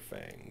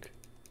Thunderfang.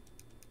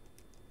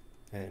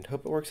 And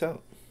hope it works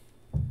out.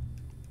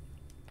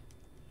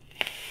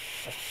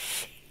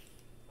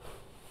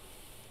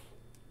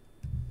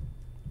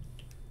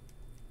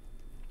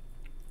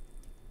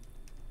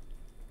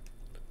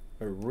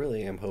 I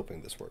really am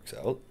hoping this works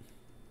out.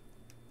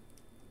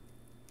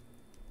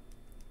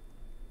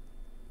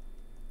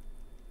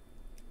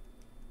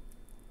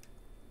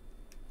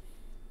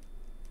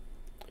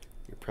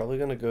 You're probably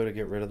going to go to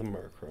get rid of the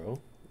Murkrow.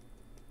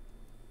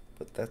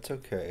 But that's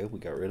okay. We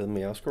got rid of the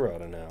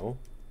Meowscarada now.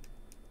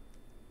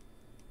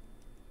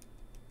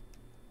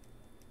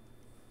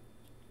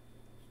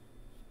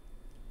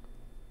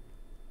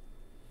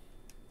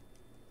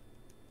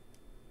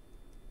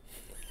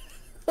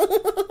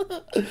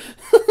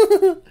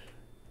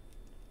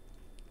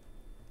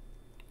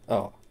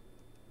 Oh.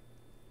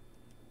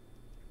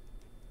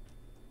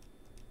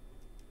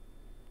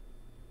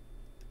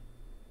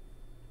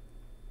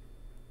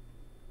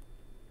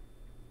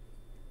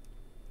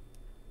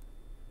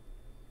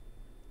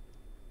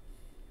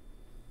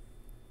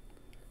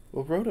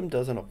 Well, Rotom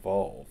doesn't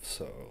evolve,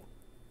 so...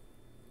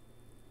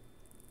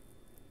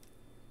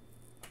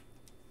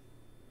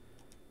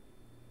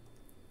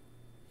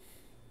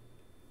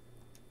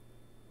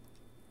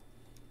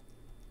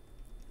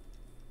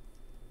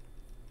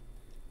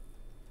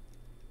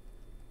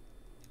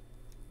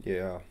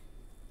 Yeah.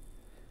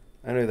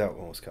 I knew that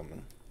one was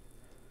coming.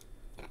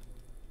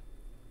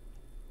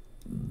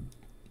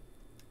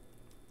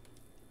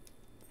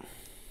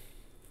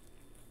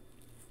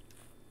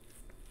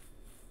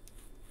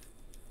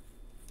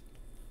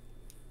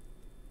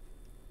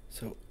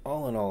 So,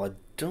 all in all, I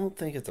don't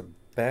think it's a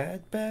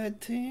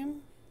bad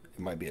team. It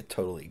might be a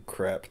totally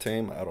crap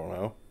team, I don't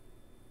know.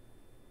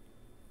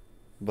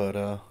 But,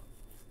 I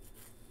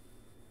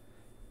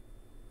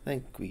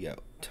think we got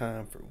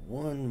time for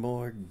one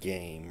more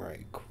game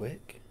right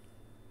quick.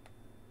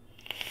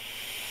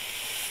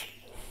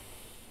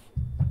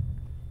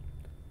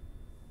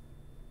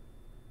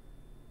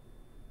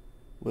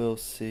 We'll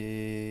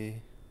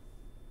see.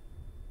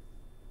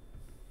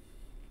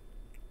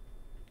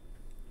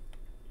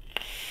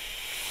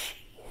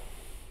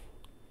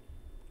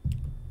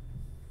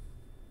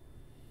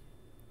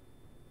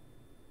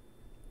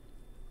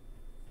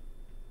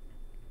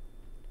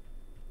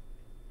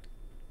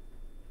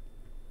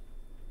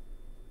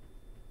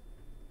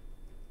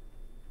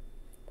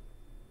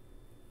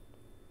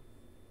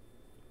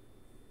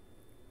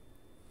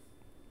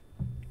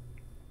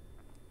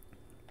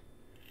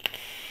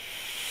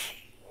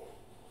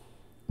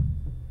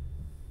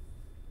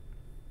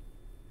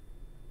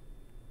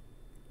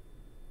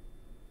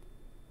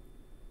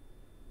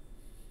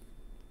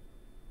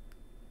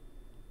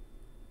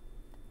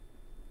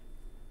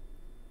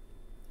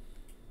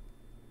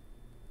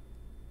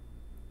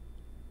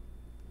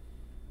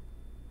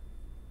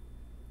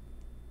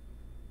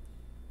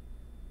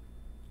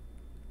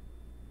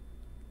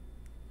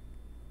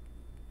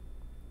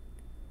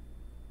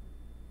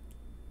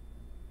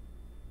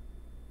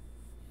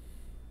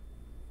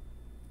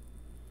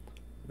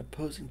 An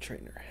opposing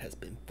trainer has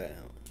been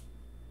found.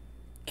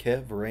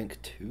 Kev rank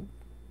 2.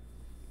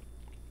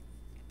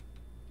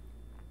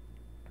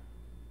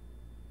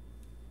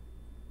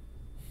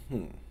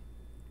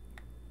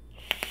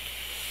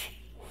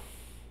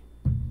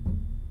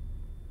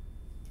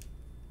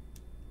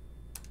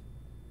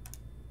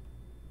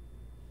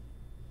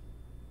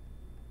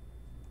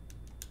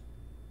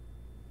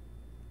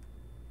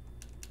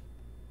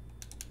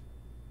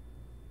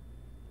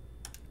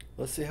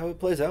 Let's see how it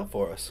plays out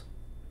for us.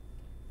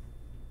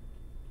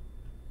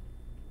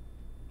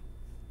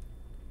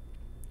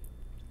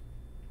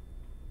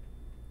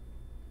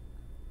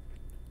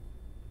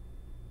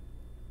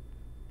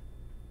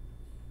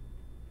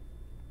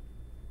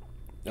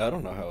 I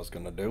don't know how it's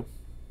gonna do.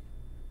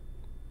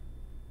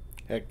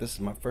 Heck, this is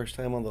my first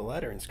time on the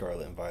ladder in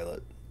Scarlet and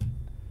Violet.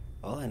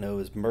 All I know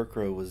is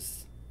Murkrow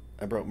was.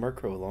 I brought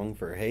Murkrow along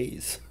for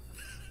Haze.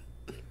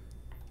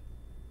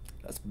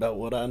 That's about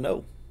what I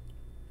know.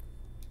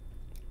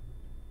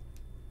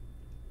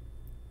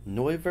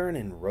 Noivern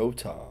and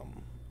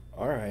Rotom.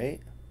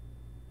 Alright.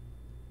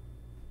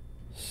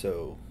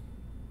 So.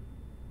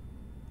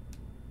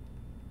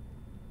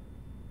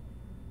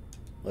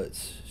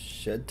 Let's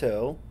Shed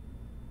Tail.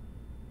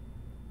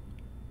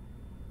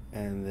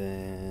 And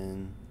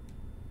then.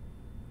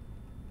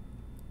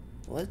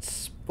 Let's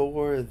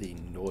Spore the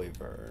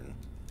Noivern.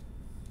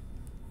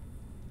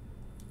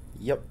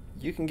 Yep,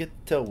 you can get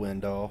the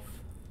Tailwind off.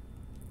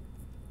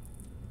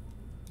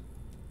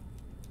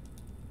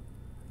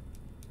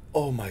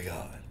 Oh my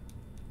god.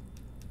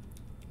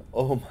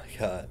 Oh my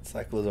god.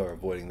 Cyclizar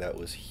avoiding that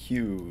was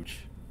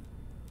huge.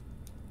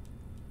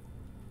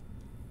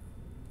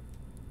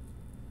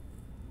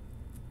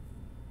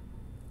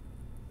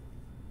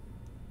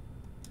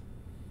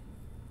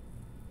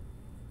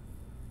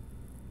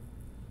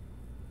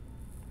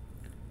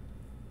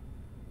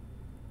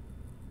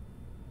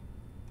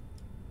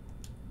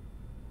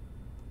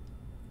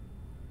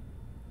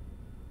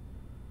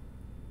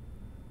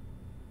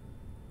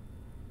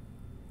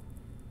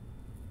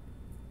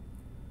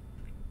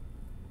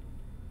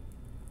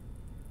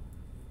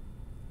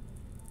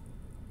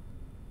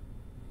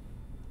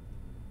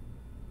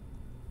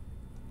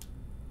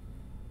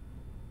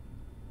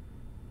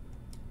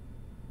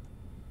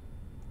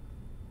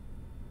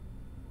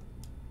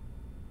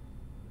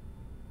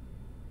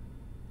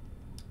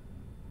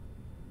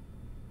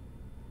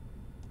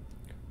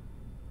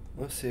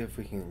 Let's see if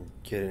we can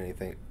get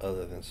anything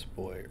other than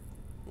Spoiler.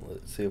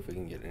 Let's see if we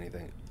can get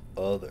anything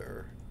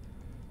other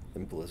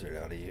than Blizzard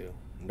out of you.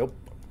 Nope.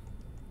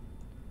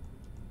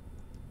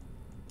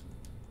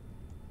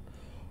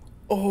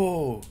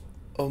 Oh,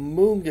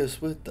 Amoonguss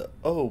with the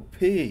OP.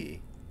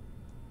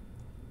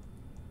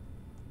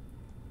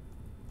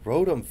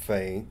 Rotom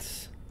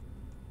faints.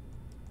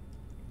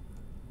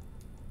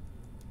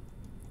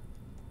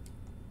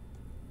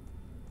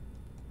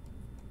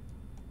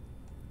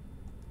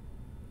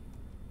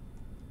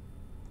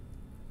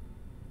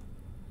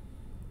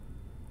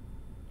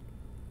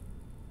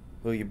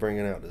 Who you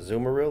bringing out? The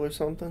Zoomeril or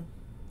something?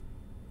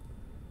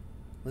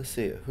 Let's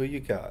see it. Who you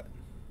got?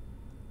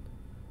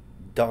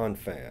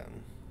 Donphan.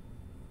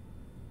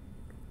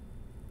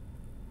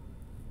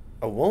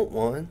 I want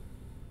one.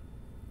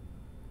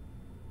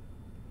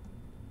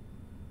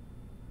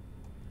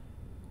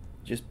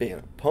 Just being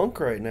a punk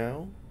right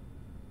now.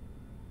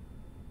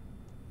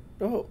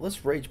 Oh,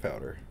 let's Rage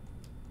Powder.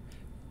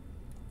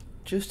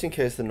 Just in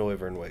case the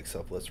Noivern wakes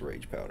up, let's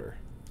Rage Powder.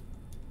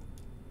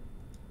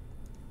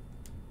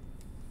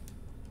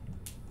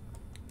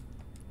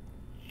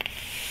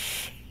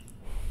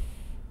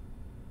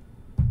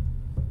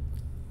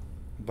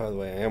 By the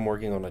way, I am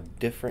working on a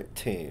different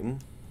team.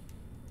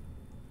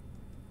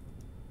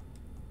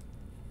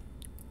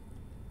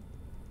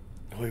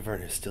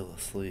 Noivern is still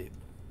asleep.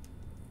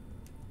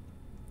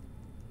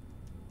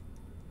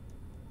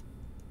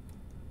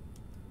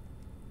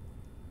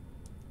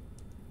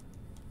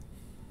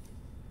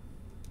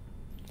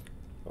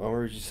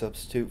 Armory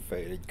substitute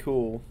faded.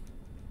 Cool.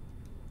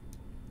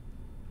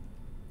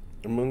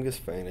 Amoonguss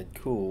fainted.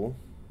 Cool.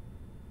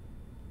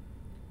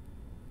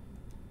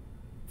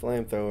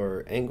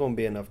 Flamethrower ain't gonna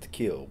be enough to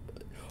kill.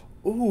 But,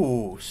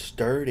 ooh,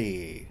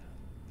 sturdy.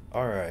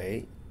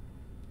 Alright.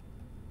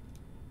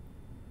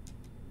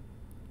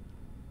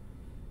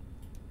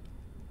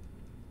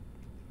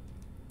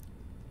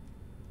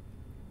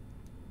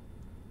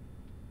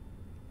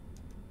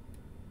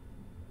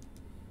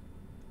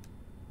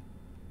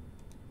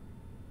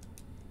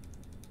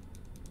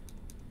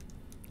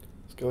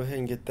 Let's go ahead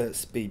and get that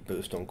speed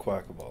boost on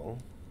Quaquaval.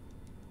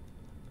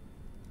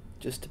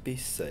 Just to be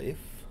safe.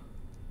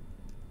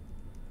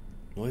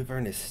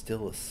 Noivern is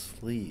still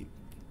asleep.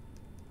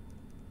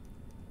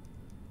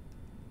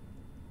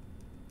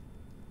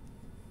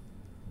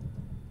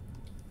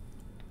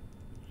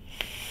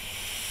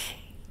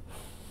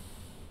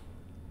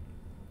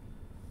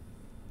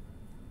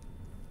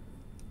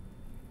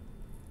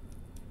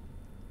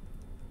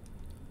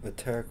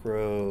 Attack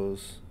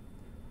Rose,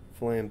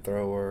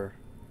 Flamethrower.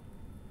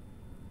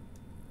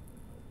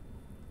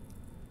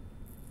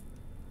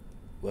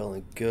 Well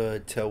and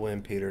good.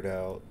 Tailwind petered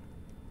out.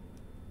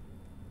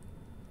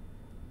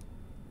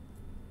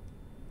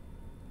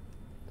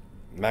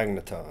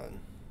 Magneton.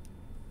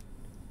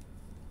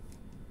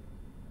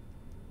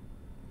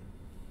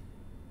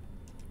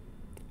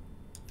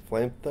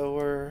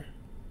 Flamethrower.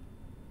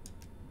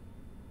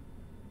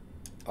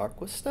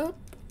 Aqua Step,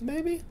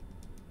 maybe?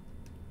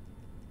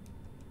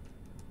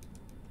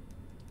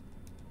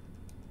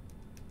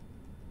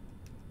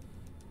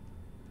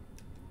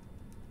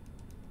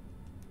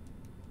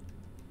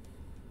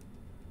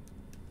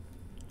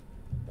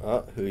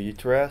 Who you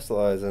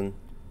terrestrializing?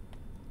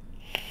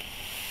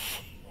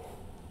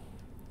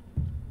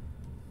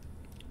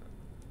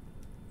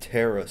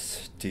 Terra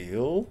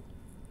Steel?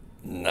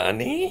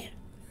 Nani?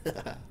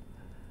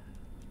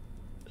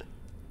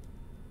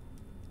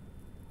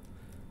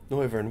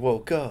 Noivern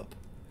woke up.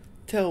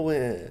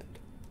 Tailwind.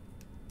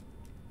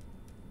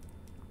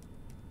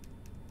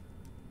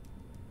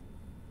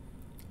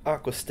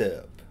 Aqua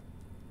Step.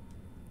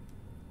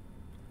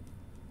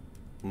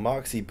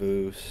 Moxie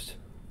Boost.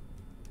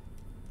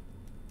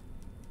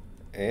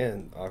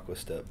 And Aqua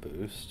Step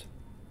Boost.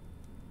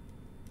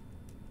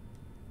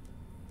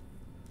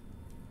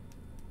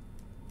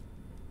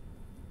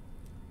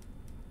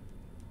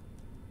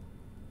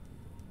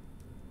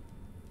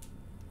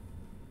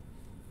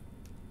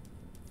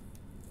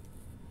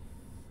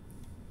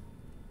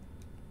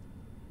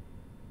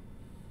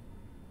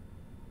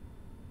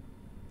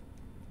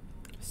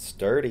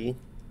 Sturdy.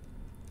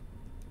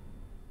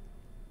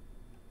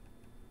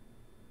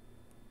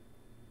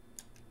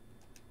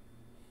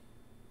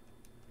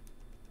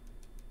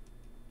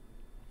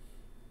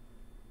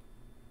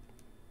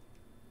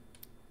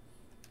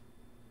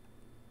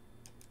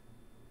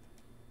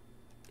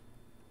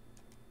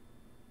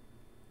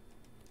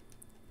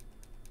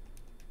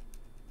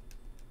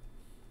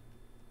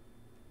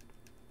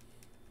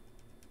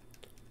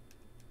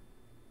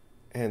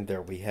 And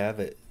there we have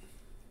it.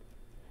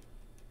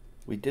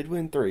 We did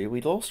win 3. We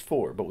lost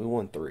 4, but we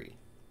won 3.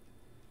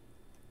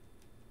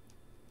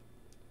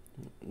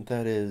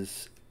 That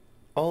is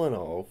all in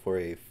all for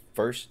a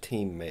first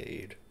team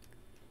made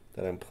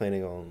that I'm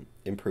planning on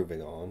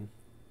improving on.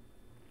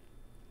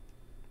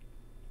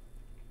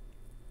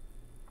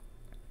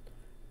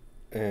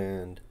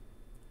 And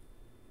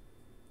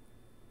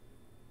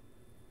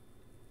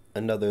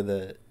another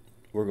that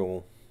we're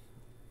going to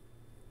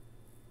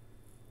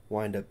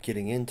wind up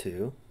getting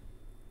into.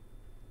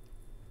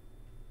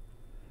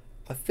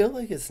 I feel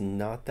like it's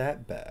not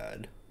that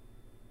bad.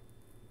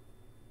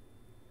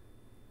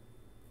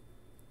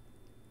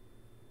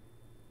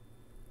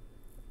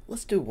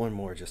 Let's do one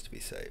more just to be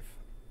safe.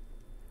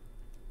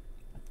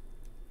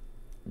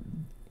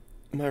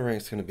 My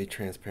rank's going to be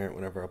transparent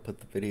whenever I put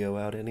the video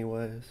out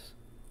anyways.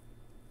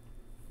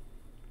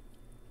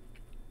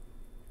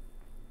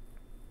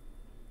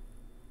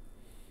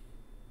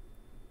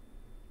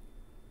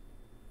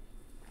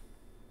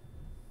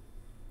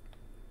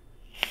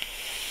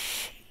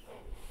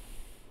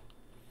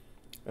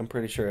 I'm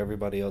pretty sure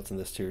everybody else in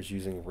this tier is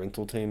using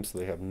rental teams, so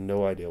they have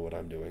no idea what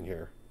I'm doing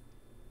here.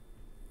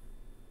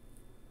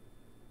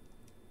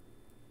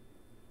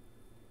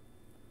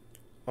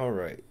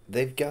 Alright,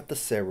 they've got the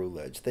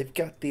Ceruledge, they've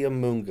got the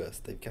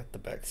Amoonguss, they've got the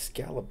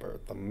Baxcalibur,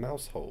 the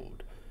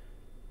Mousehold,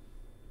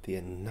 the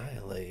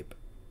Annihilate.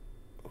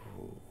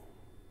 Ooh.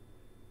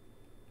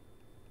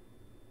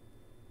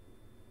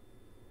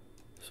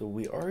 So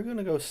we are going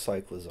to go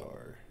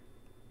Cyclizar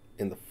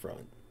in the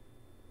front.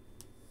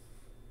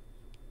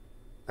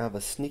 I have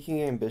a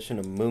sneaking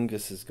ambition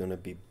Amoonguss is going to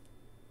be...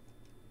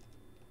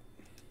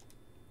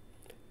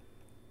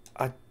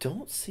 I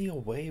don't see a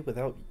way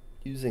without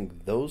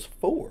using those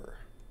 4.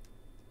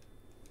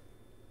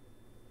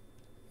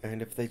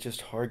 And if they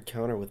just hard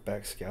counter with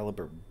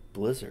Baxcalibur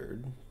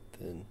Blizzard,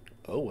 then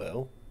oh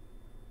well.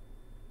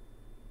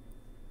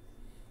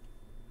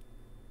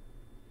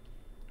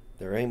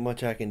 There ain't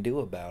much I can do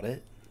about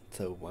it,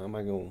 so why am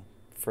I going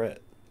to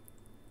fret?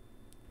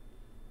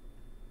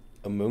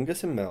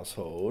 Amoonguss and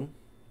Mousehold.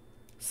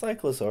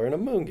 Cyclizar and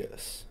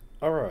Amoonguss.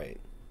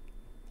 Alright.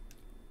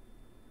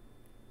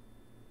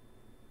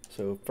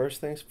 So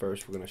first things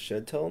first, we're going to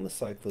Shed Tail on the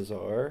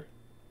Cyclizar.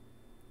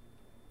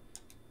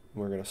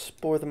 We're going to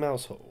Spore the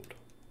Mousehold.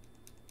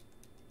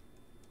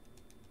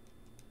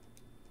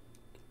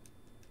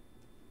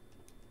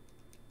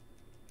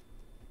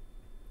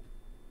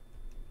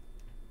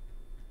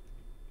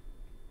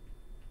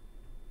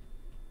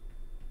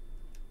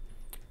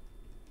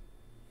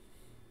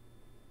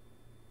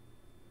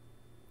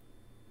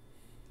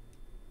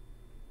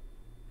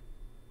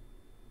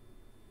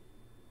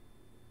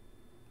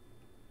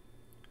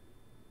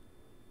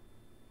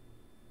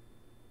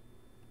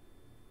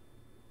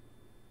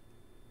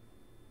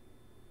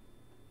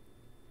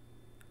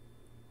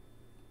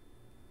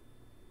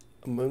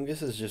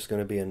 Amoonguss is just going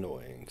to be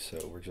annoying,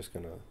 so we're just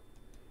going to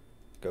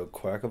go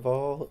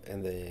Quaquaval,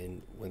 and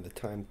then when the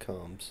time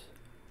comes,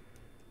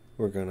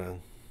 we're going to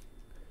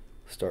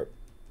start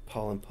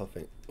pollen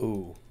puffing.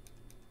 Ooh.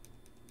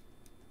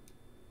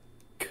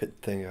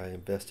 Good thing I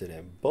invested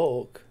in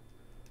bulk.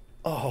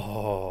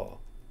 Oh.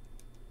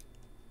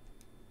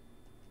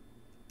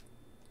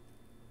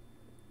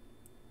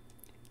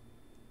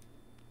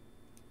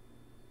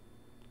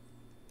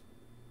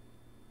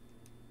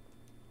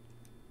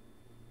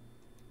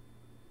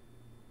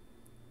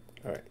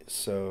 Alright,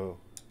 so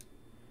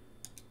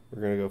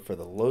we're going to go for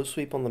the low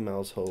sweep on the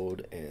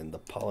Mousehold and the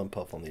pollen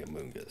puff on the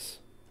Amoonguss.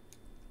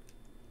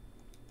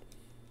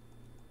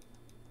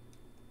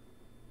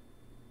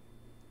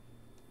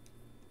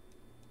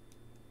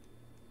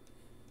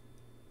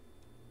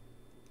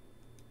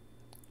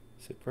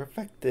 Super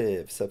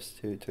effective.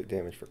 Substitute took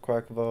damage for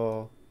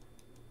Quaquaval.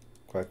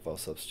 Quaquaval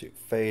substitute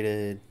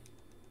faded.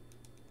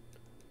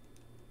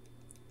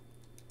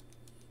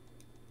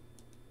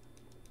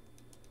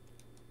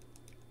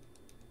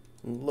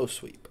 Low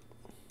sweep.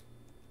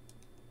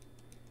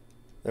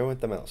 There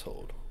went the mouse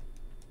hold.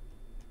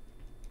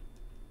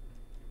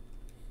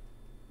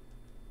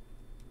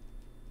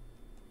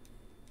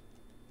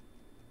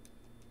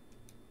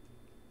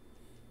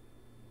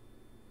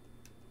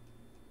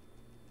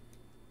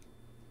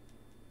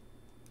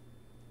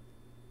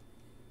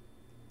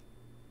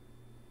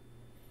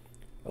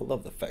 I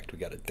love the fact we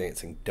got a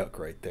dancing duck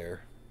right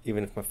there,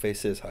 even if my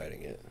face is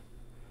hiding it.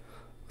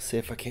 Let's see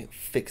if I can't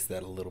fix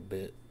that a little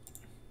bit.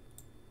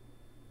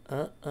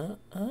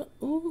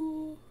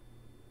 Ooh.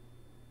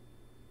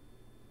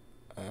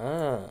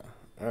 Ah,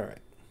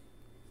 alright.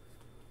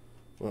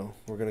 Well,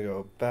 we're gonna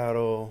go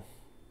battle.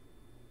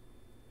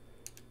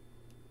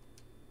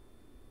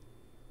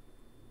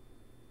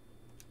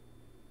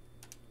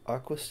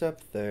 Aqua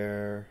Step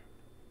there.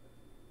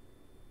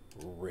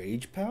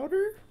 Rage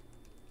Powder?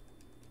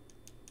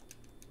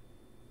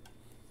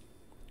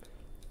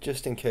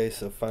 Just in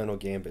case of Final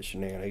Gambit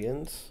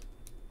shenanigans.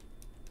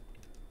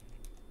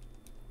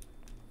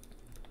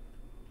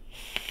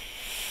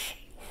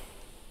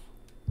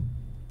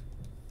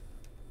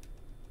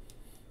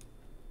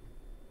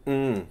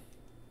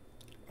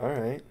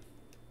 Alright.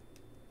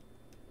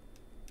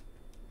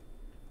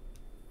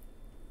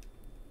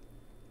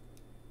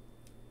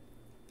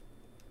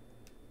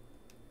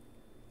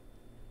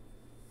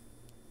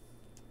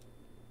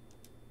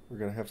 We're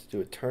gonna have to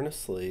do a turn of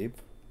sleep.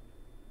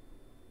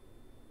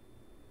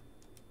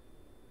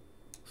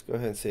 Let's go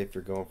ahead and see if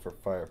you're going for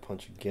Fire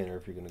Punch again or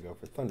if you're gonna go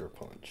for Thunder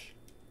Punch.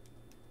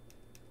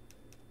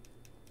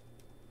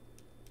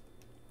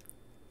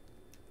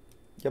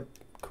 Yep,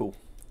 cool.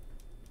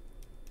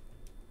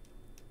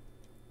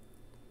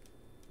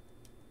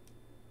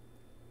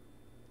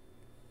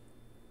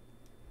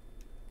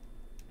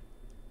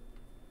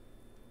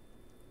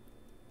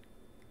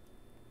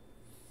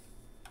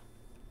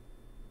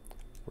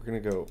 We're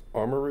gonna go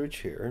Armor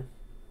Rouge here.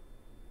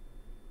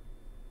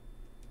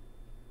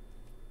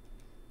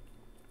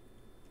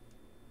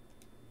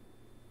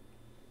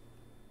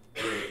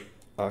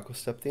 Aqua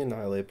Step the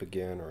Annihilate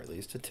again, or at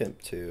least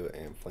attempt to,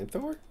 and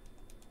Flamethrower?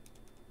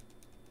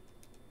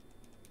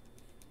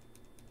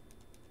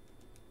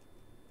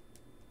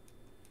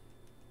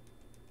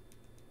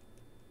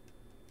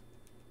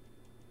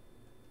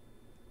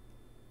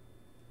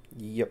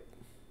 Yep.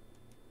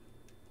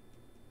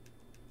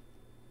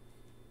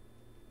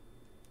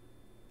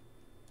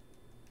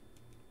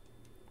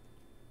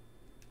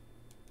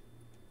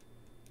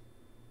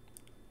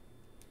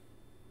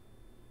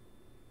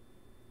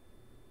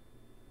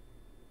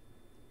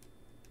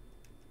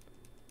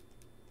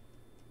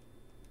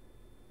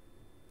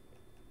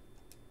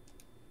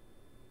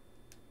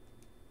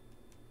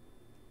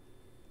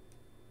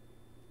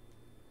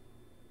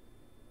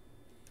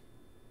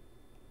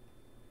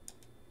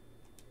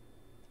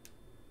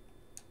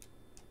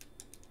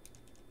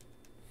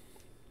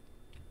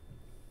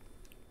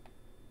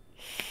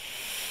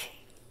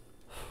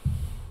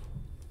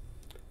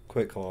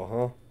 Quick Claw,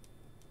 huh?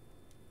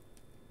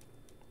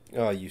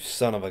 Oh, you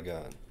son of a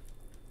gun.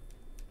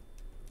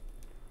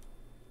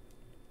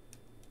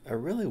 I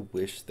really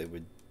wish they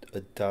would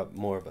adopt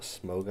more of a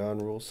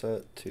Smogon rule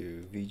set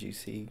to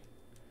VGC,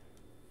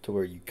 to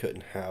where you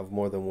couldn't have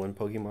more than one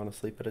Pokemon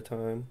asleep at a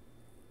time.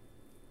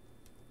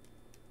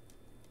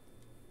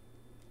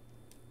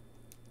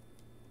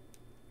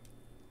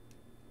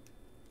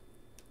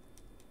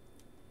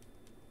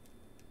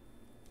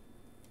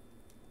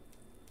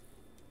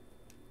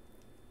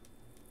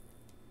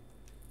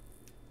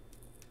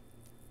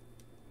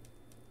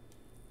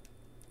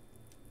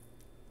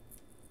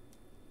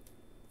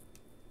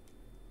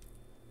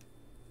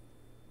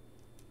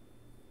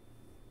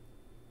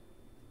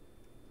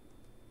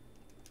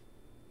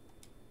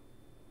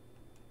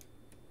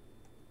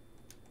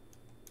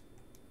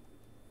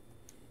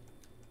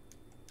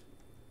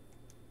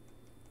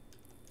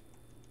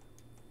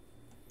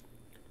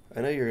 I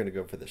know you're going to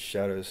go for the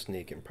Shadow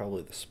Sneak and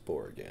probably the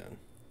Spore again.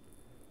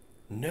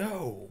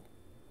 No!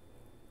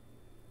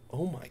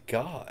 Oh my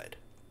god.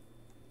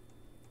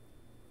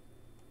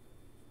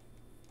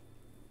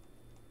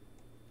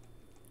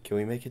 Can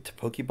we make it to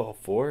Pokeball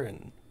 4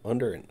 in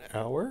under an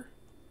hour?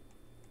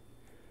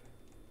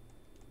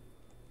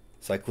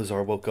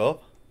 Cyclizar woke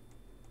up?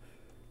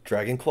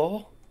 Dragon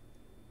Claw?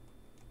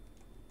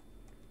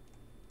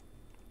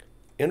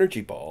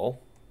 Energy Ball?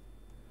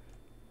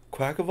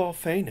 Quaquaval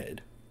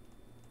fainted.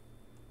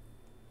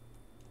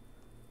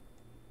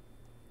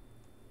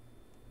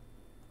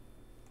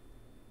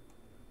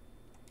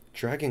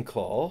 Dragon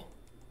Claw.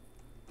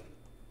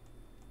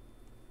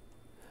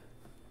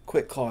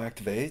 Quick Claw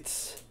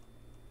activates.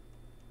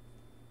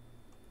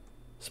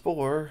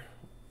 Spore.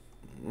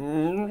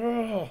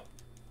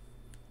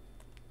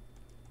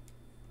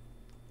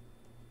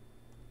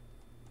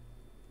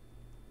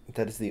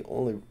 That is the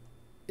only...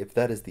 If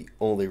that is the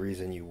only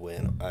reason you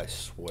win, I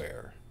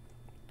swear.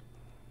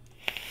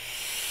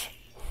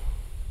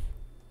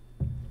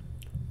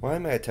 Why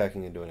am I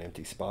attacking into an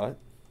empty spot?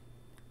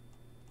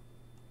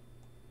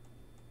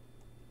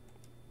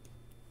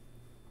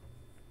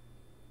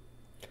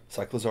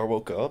 Cyclizar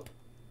woke up.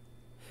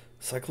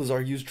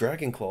 Cyclozar used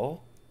Dragon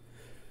Claw.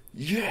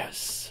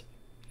 Yes!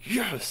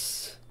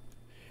 Yes!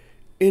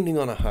 Ending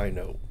on a high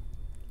note.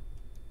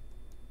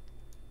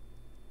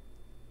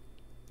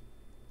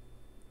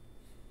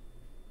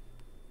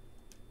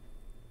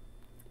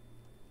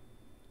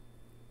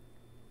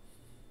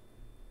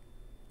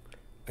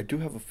 I do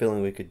have a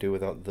feeling we could do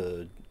without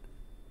the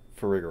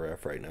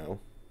Farigiraf right now.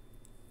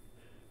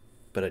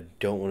 But I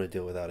don't want to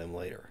deal without him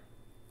later.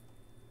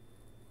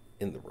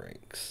 In the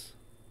ranks.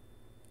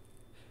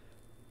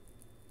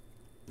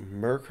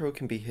 Murkrow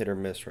can be hit or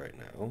miss right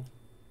now.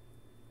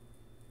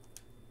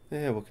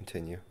 Yeah, we'll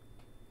continue.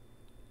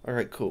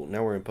 Alright, cool.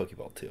 Now we're in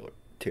Pokeball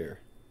tier.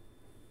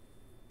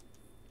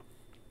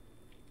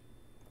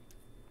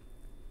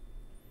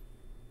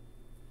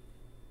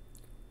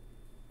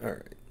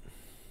 Alright.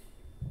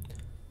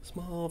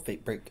 Small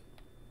fate break.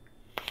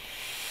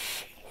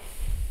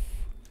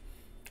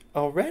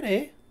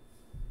 Already?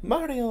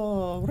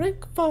 Mario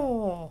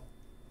Rankfall!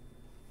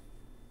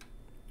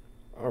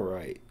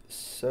 Alright,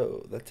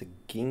 so that's a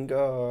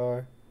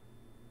Gengar,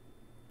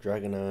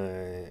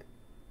 Dragonite,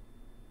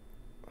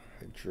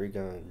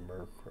 Hydreigon,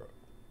 Murkrow,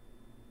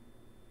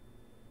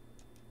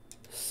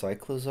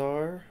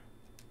 Cyclozar,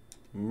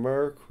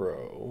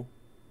 Murkrow,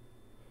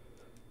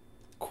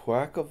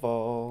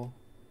 Quaquaval,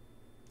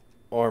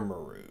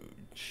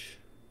 Armarouge.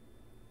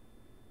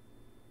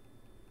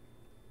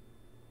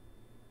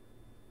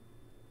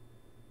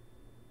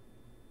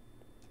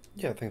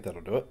 Yeah, I think that'll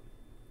do it.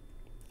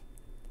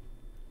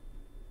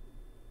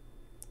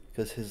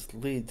 Because his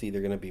lead's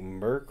either going to be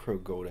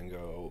Murkrow Golden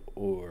Go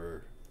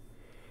or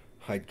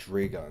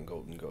Hydreigon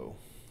Golden Go.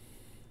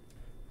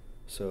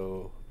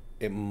 So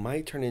it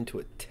might turn into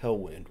a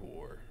Tailwind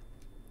War.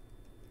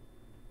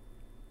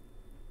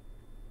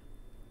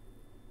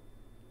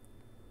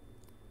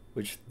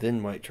 Which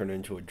then might turn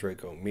into a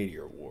Draco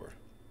Meteor War.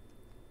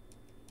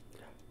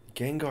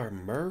 Gengar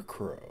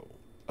Murkrow.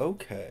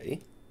 Okay.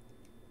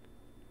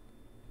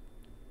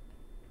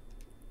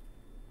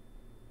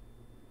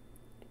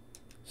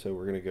 So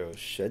we're going to go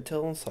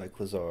Shed-Tail and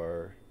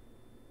Cyclozar.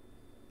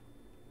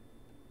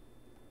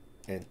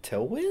 And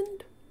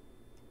Tailwind?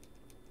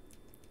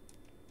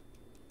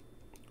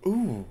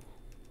 Ooh.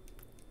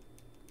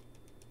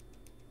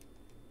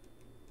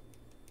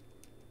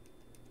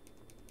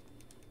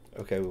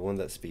 Okay, we won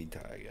that speed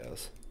tie, I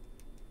guess.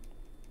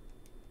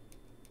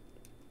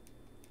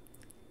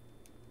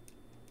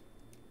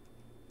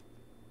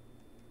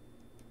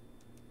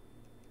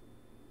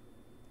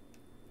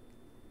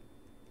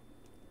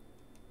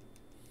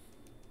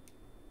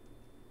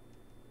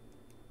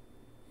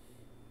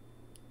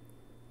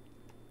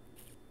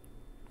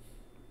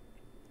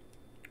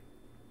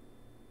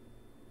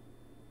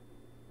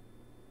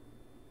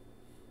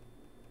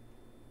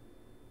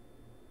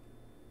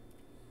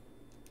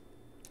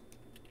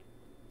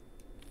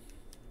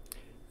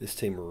 This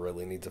team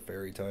really needs a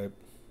fairy type.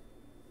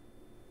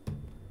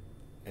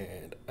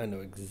 And I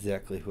know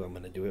exactly who I'm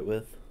going to do it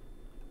with.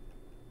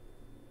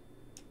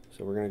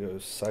 So we're going to go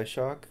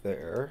Psyshock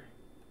there.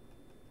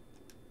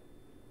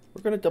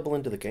 We're going to double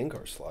into the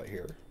Gengar slot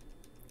here.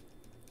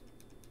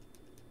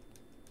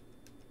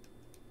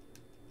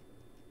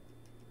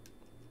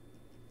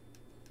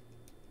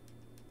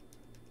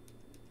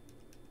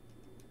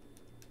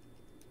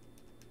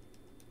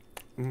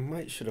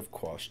 Might should have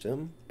quashed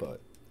him,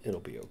 but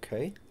it'll be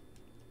okay.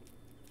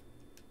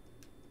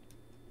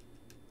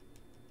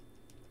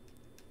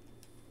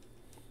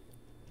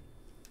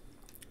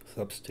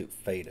 Substitute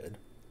faded.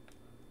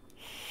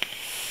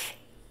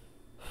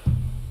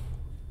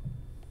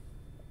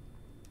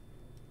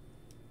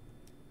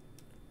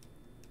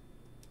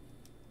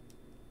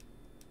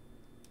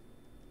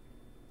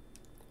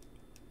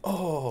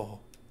 Oh!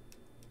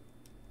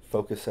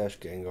 Focus Sash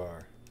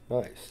Gengar.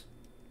 Nice.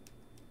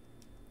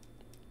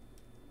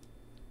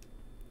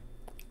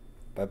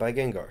 Bye-bye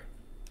Gengar.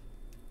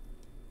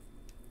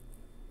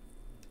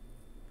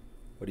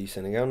 What are you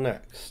sending out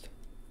next?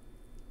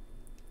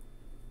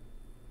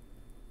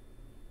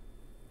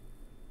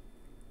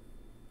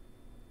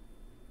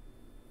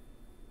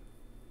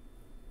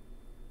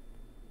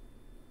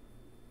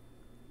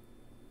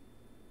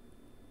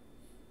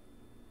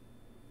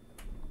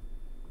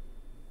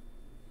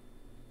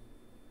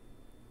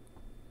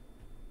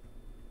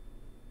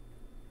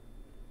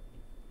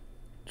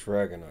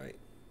 Dragonite.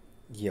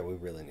 Yeah, we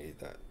really need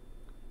that.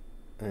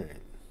 Alright.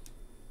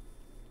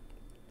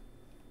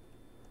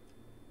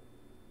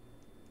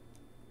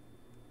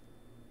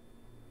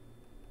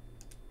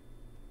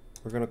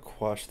 We're going to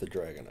quash the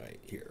Dragonite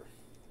here.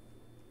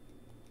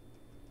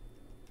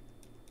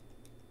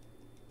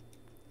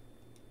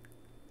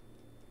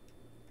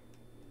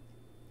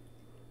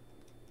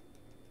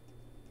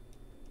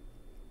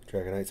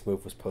 Dragonite's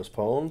move was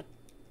postponed.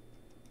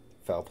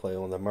 Foul play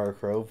on the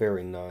Murkrow.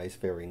 Very nice,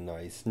 very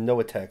nice. No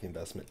attack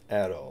investment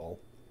at all.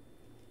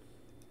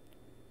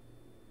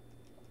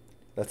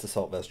 That's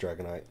Assault Vest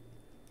Dragonite.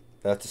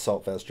 That's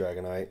Assault Vest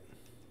Dragonite.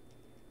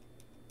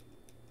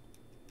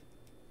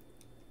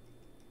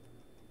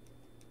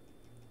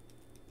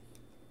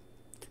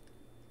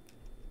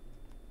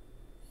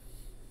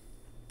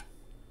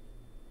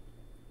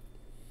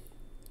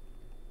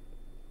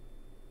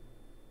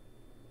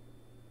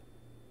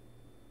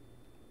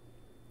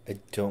 I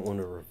don't want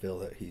to reveal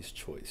that he's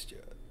choiced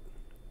yet.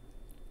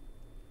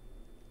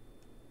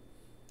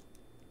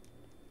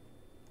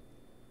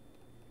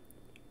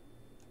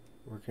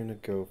 We're going to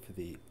go for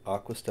the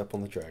Aqua Step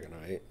on the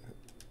Dragonite.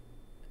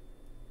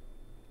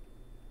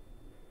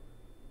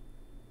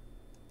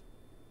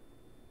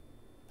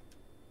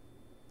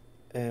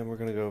 And we're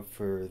going to go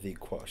for the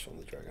Quash on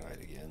the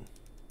Dragonite again.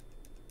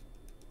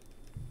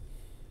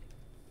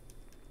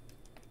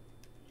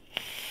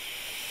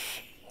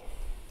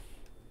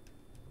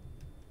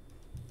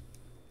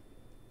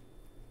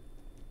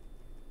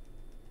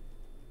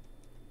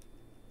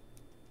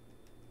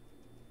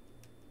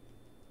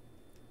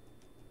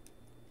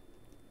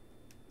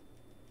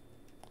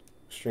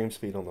 Extreme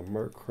Speed on the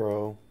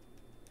Murkrow.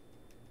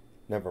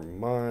 Never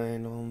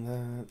mind on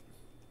that.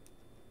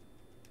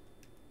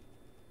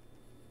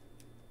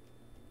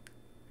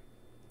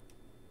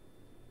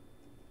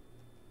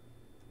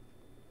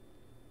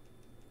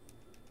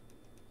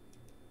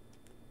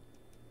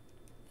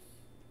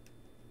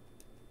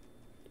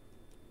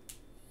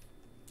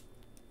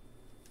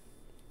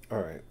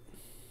 Alright.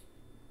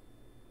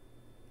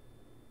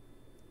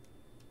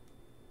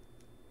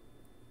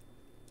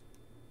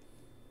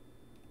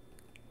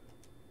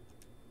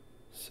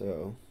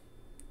 So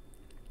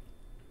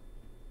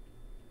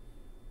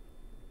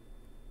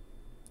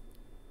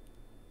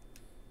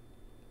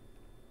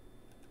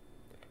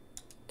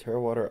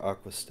Terra Water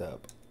Aqua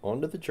Step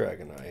onto the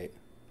Dragonite.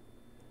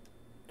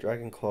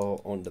 Dragon Claw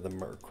onto the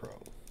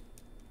Murkrow.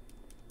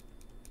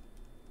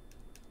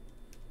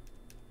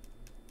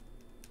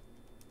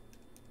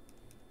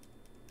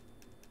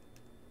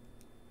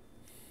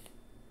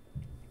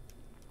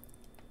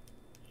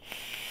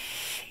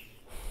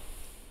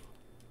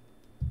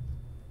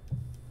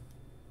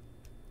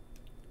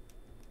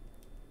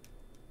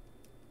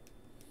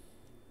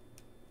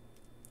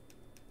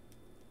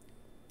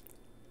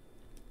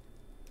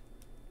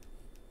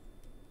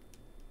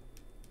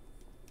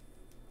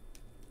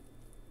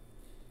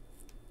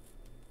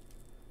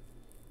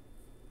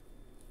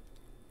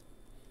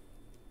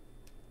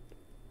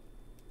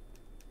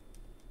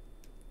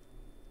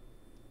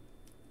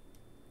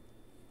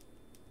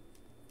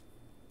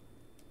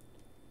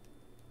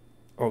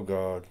 Oh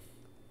god.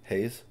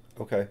 Haze?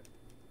 Okay.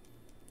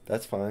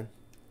 That's fine.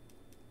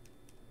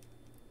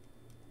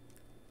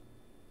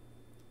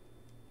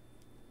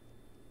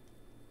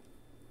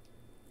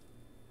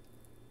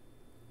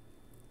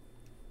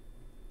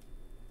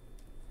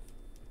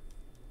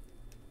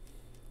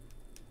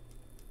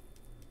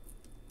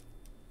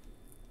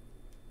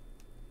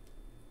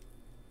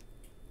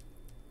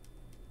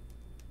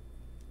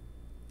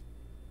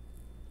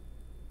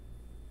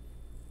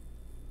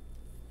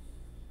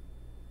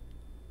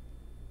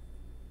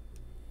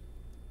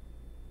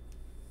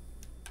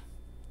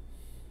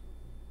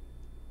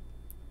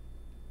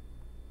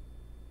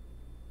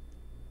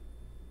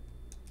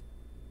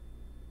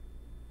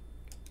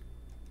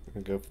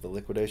 We're going to go for the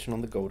liquidation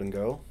on the Golden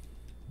Go.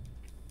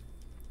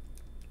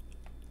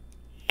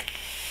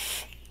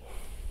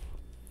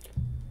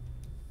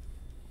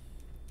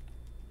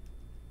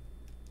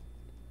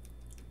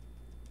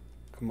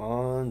 Come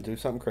on, do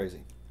something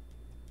crazy.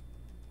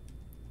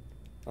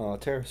 Oh,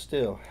 Terra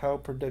Steel, how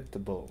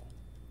predictable.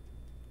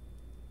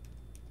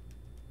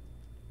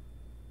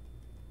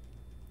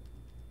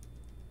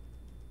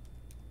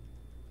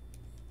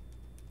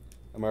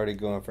 I'm already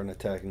going for an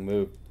attacking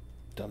move.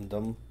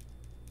 Dum-dum.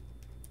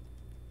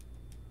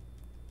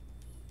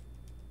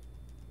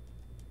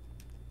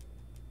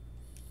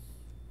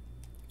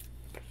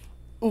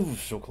 Ooh,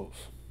 so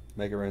close.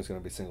 Mega Rain's gonna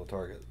be single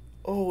target.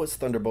 Oh, it's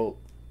Thunderbolt.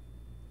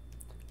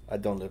 I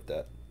don't live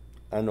that.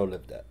 I no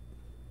live that.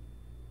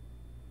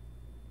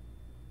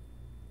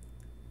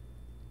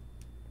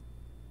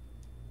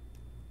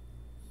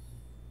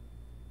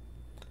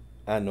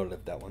 I no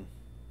live that one.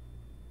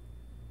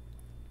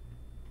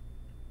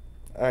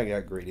 I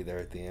got greedy there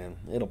at the end.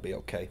 It'll be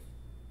okay.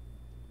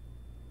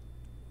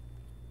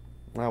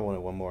 I wanted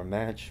one more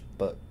match,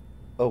 but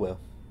oh well.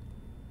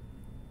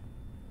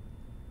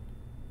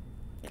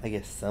 I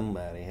guess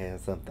somebody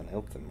has something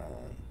else in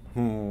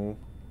mind.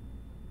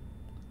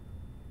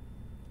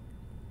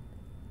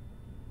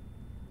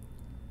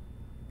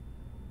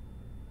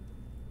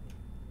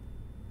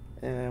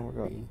 And we're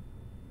going.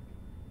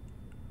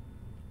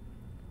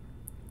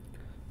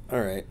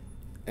 Alright,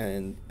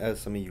 and as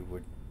some of you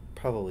were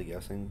probably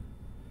guessing,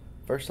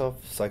 first off,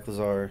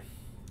 Cyclizar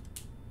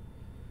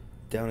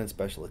down in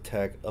special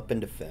attack, up in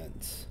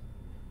defense.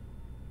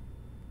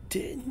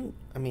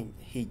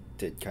 He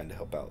did kind of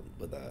help out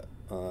with that.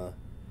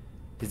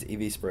 His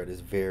EV spread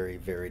is very,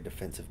 very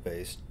defensive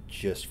based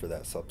just for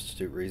that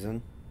substitute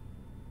reason.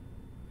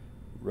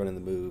 Running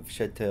the move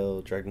Shed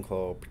Tail, Dragon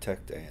Claw,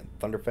 Protect, and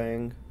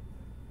Thunderfang.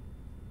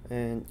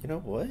 And you know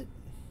what?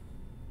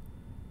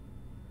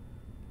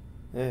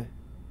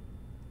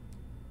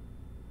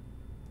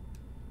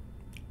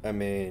 I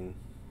mean,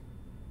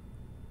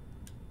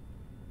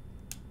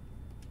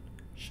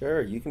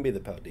 sure, you can be the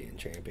Paldean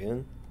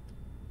champion.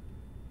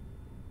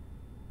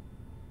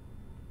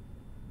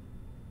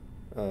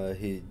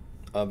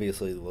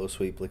 Obviously, low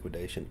sweep,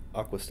 liquidation,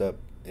 aqua step,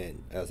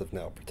 and as of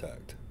now,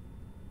 protect.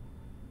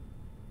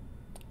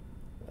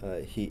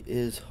 He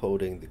is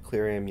holding the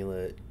clear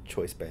amulet,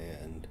 choice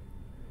band.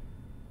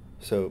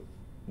 So,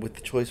 with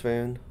the choice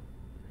band,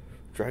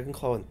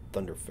 Dragonclaw and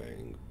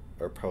Thunderfang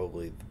are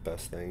probably the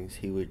best things.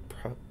 He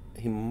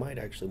might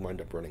actually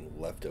wind up running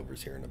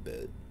leftovers here in a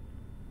bit,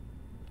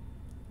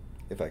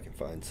 if I can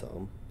find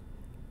some.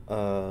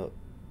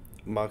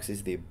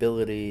 Moxie's the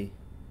ability.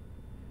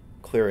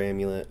 Clear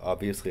amulet.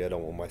 Obviously, I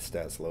don't want my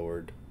stats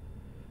lowered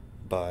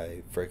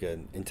by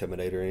freaking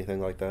Intimidate or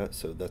anything like that,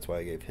 so that's why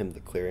I gave him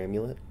the clear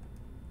amulet.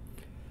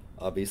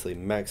 Obviously,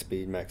 max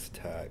speed, max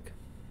attack,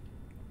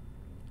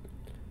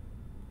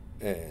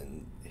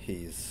 and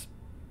he's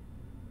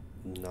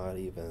not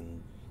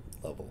even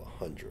level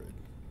 100.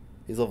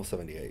 He's level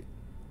 78,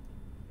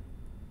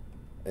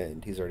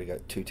 and he's already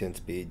got 210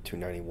 speed,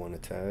 291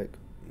 attack.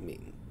 I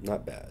mean,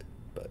 not bad,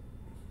 but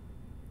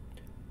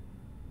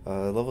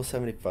level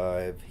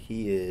 75,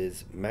 he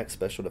is max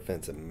special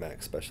defense and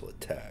max special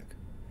attack,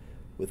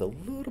 with a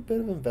little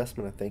bit of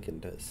investment, I think,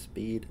 into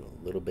speed and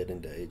a little bit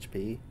into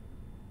HP.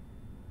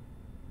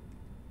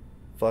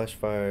 Flash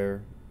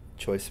Fire,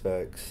 choice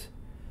specs.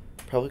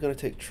 Probably going to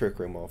take Trick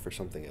Room off for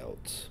something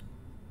else.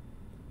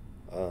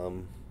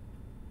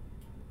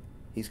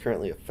 He's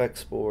currently Effect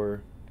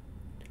Spore.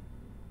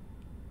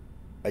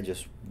 I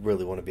just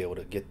really want to be able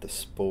to get the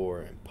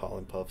Spore and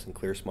Pollen Puffs and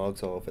Clear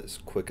Smogs off as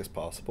quick as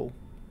possible,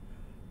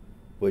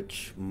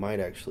 which might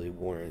actually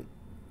warrant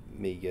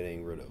me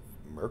getting rid of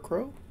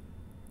Murkrow,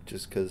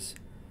 just because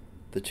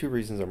the two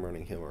reasons I'm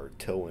running him are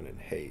Tailwind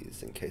and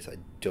Haze, in case I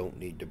don't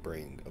need to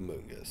bring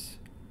Amoonguss.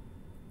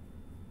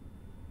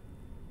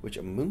 Which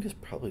Amoonguss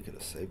probably could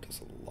have saved us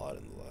a lot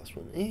in the last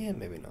one.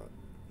 Maybe not.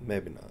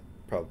 Maybe not.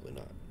 Probably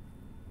not.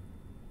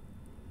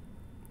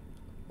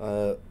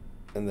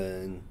 And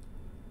then,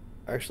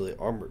 actually,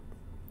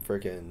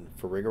 freaking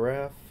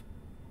Farigiraf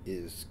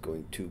is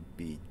going to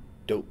be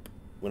dope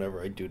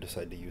whenever I do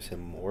decide to use him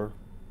more.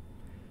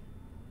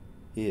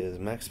 He is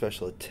max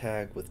special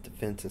attack with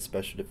defense and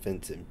special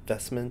defense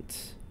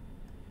investments.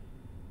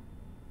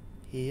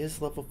 He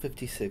is level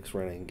 56,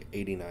 running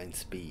 89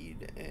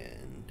 speed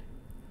and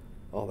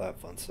all that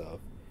fun stuff.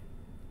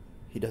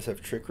 He does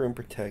have Trick Room,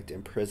 Protect,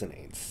 Imprison,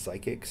 and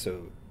Psychic,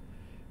 so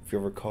if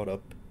you're ever caught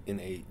up in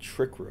a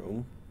Trick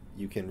Room,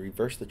 you can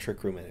reverse the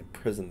Trick Room and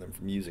imprison them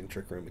from using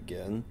Trick Room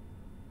again.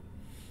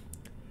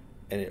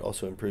 And it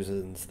also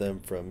imprisons them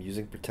from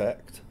using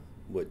Protect,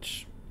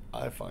 which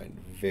I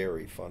find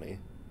very funny,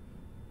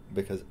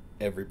 because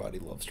everybody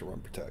loves to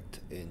run Protect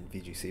in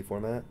VGC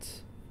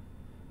formats.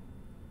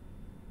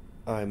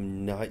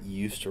 I'm not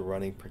used to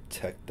running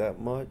Protect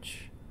that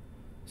much,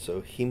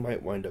 so he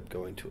might wind up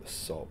going to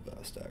Assault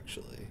Vest,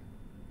 actually.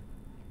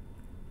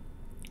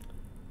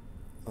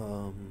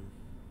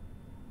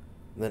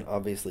 Then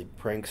obviously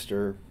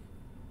Prankster,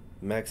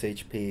 max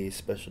HP,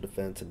 special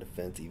defense, and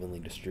defense evenly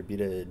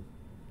distributed.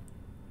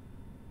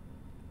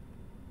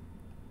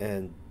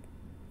 And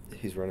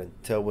he's running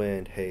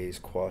Tailwind, Haze,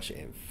 Quash,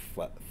 and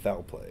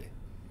Foul Play.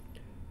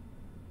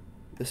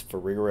 This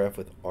Farigiraf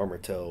with Armor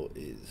Tail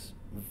is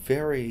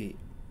very,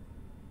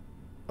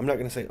 I'm not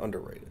going to say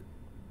underrated,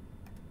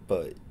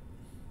 but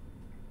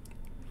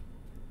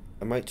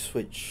I might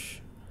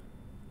switch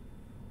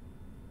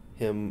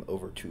him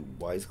over to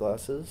Wise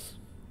Glasses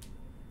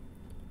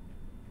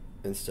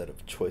instead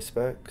of Choice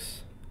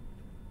Specs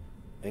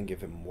and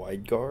give him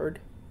Wide Guard.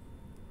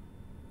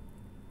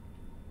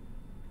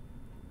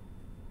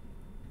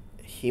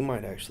 He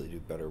might actually do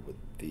better with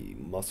the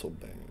Muscle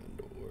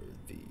Band or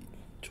the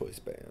Choice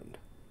Band.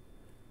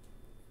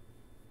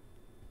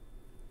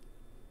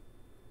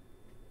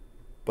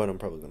 But I'm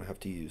probably going to have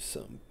to use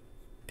some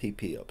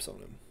PP ups on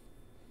him.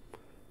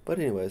 But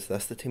anyways,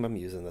 that's the team I'm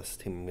using. That's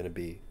the team I'm going to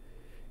be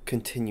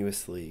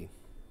continuously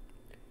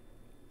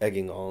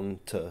egging on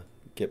to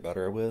get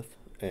better with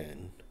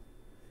and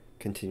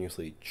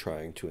continuously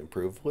trying to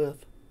improve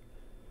with.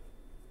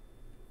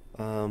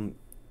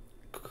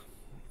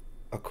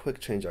 A quick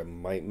change I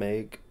might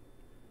make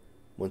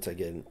once I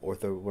get an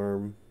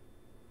Orthoworm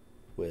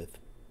with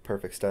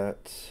perfect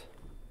stats,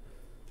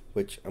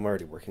 which I'm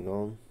already working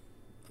on.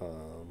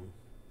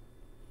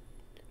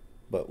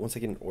 But once I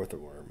get an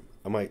Orthoworm,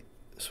 I might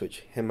switch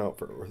him out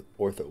for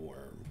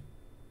Orthoworm.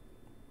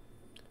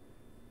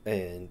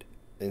 And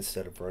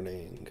instead of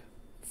running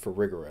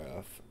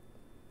Farigiraf,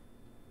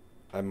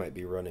 I might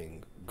be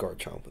running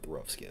Garchomp with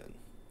Rough Skin.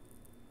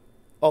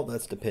 All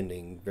that's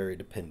depending, very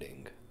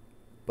depending.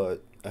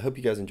 But I hope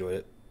you guys enjoyed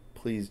it.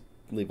 Please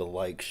leave a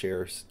like,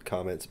 share,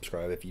 comment,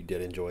 subscribe if you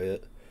did enjoy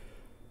it.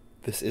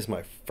 This is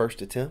my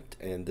first attempt,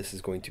 and this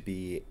is going to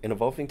be an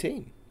evolving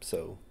team.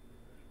 So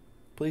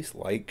please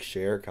like,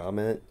 share,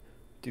 comment,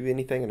 do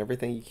anything and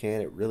everything you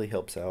can. It really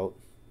helps out.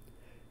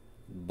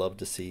 Love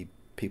to see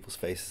people's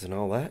faces and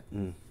all that.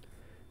 And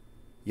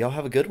y'all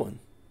have a good one.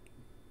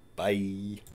 Bye.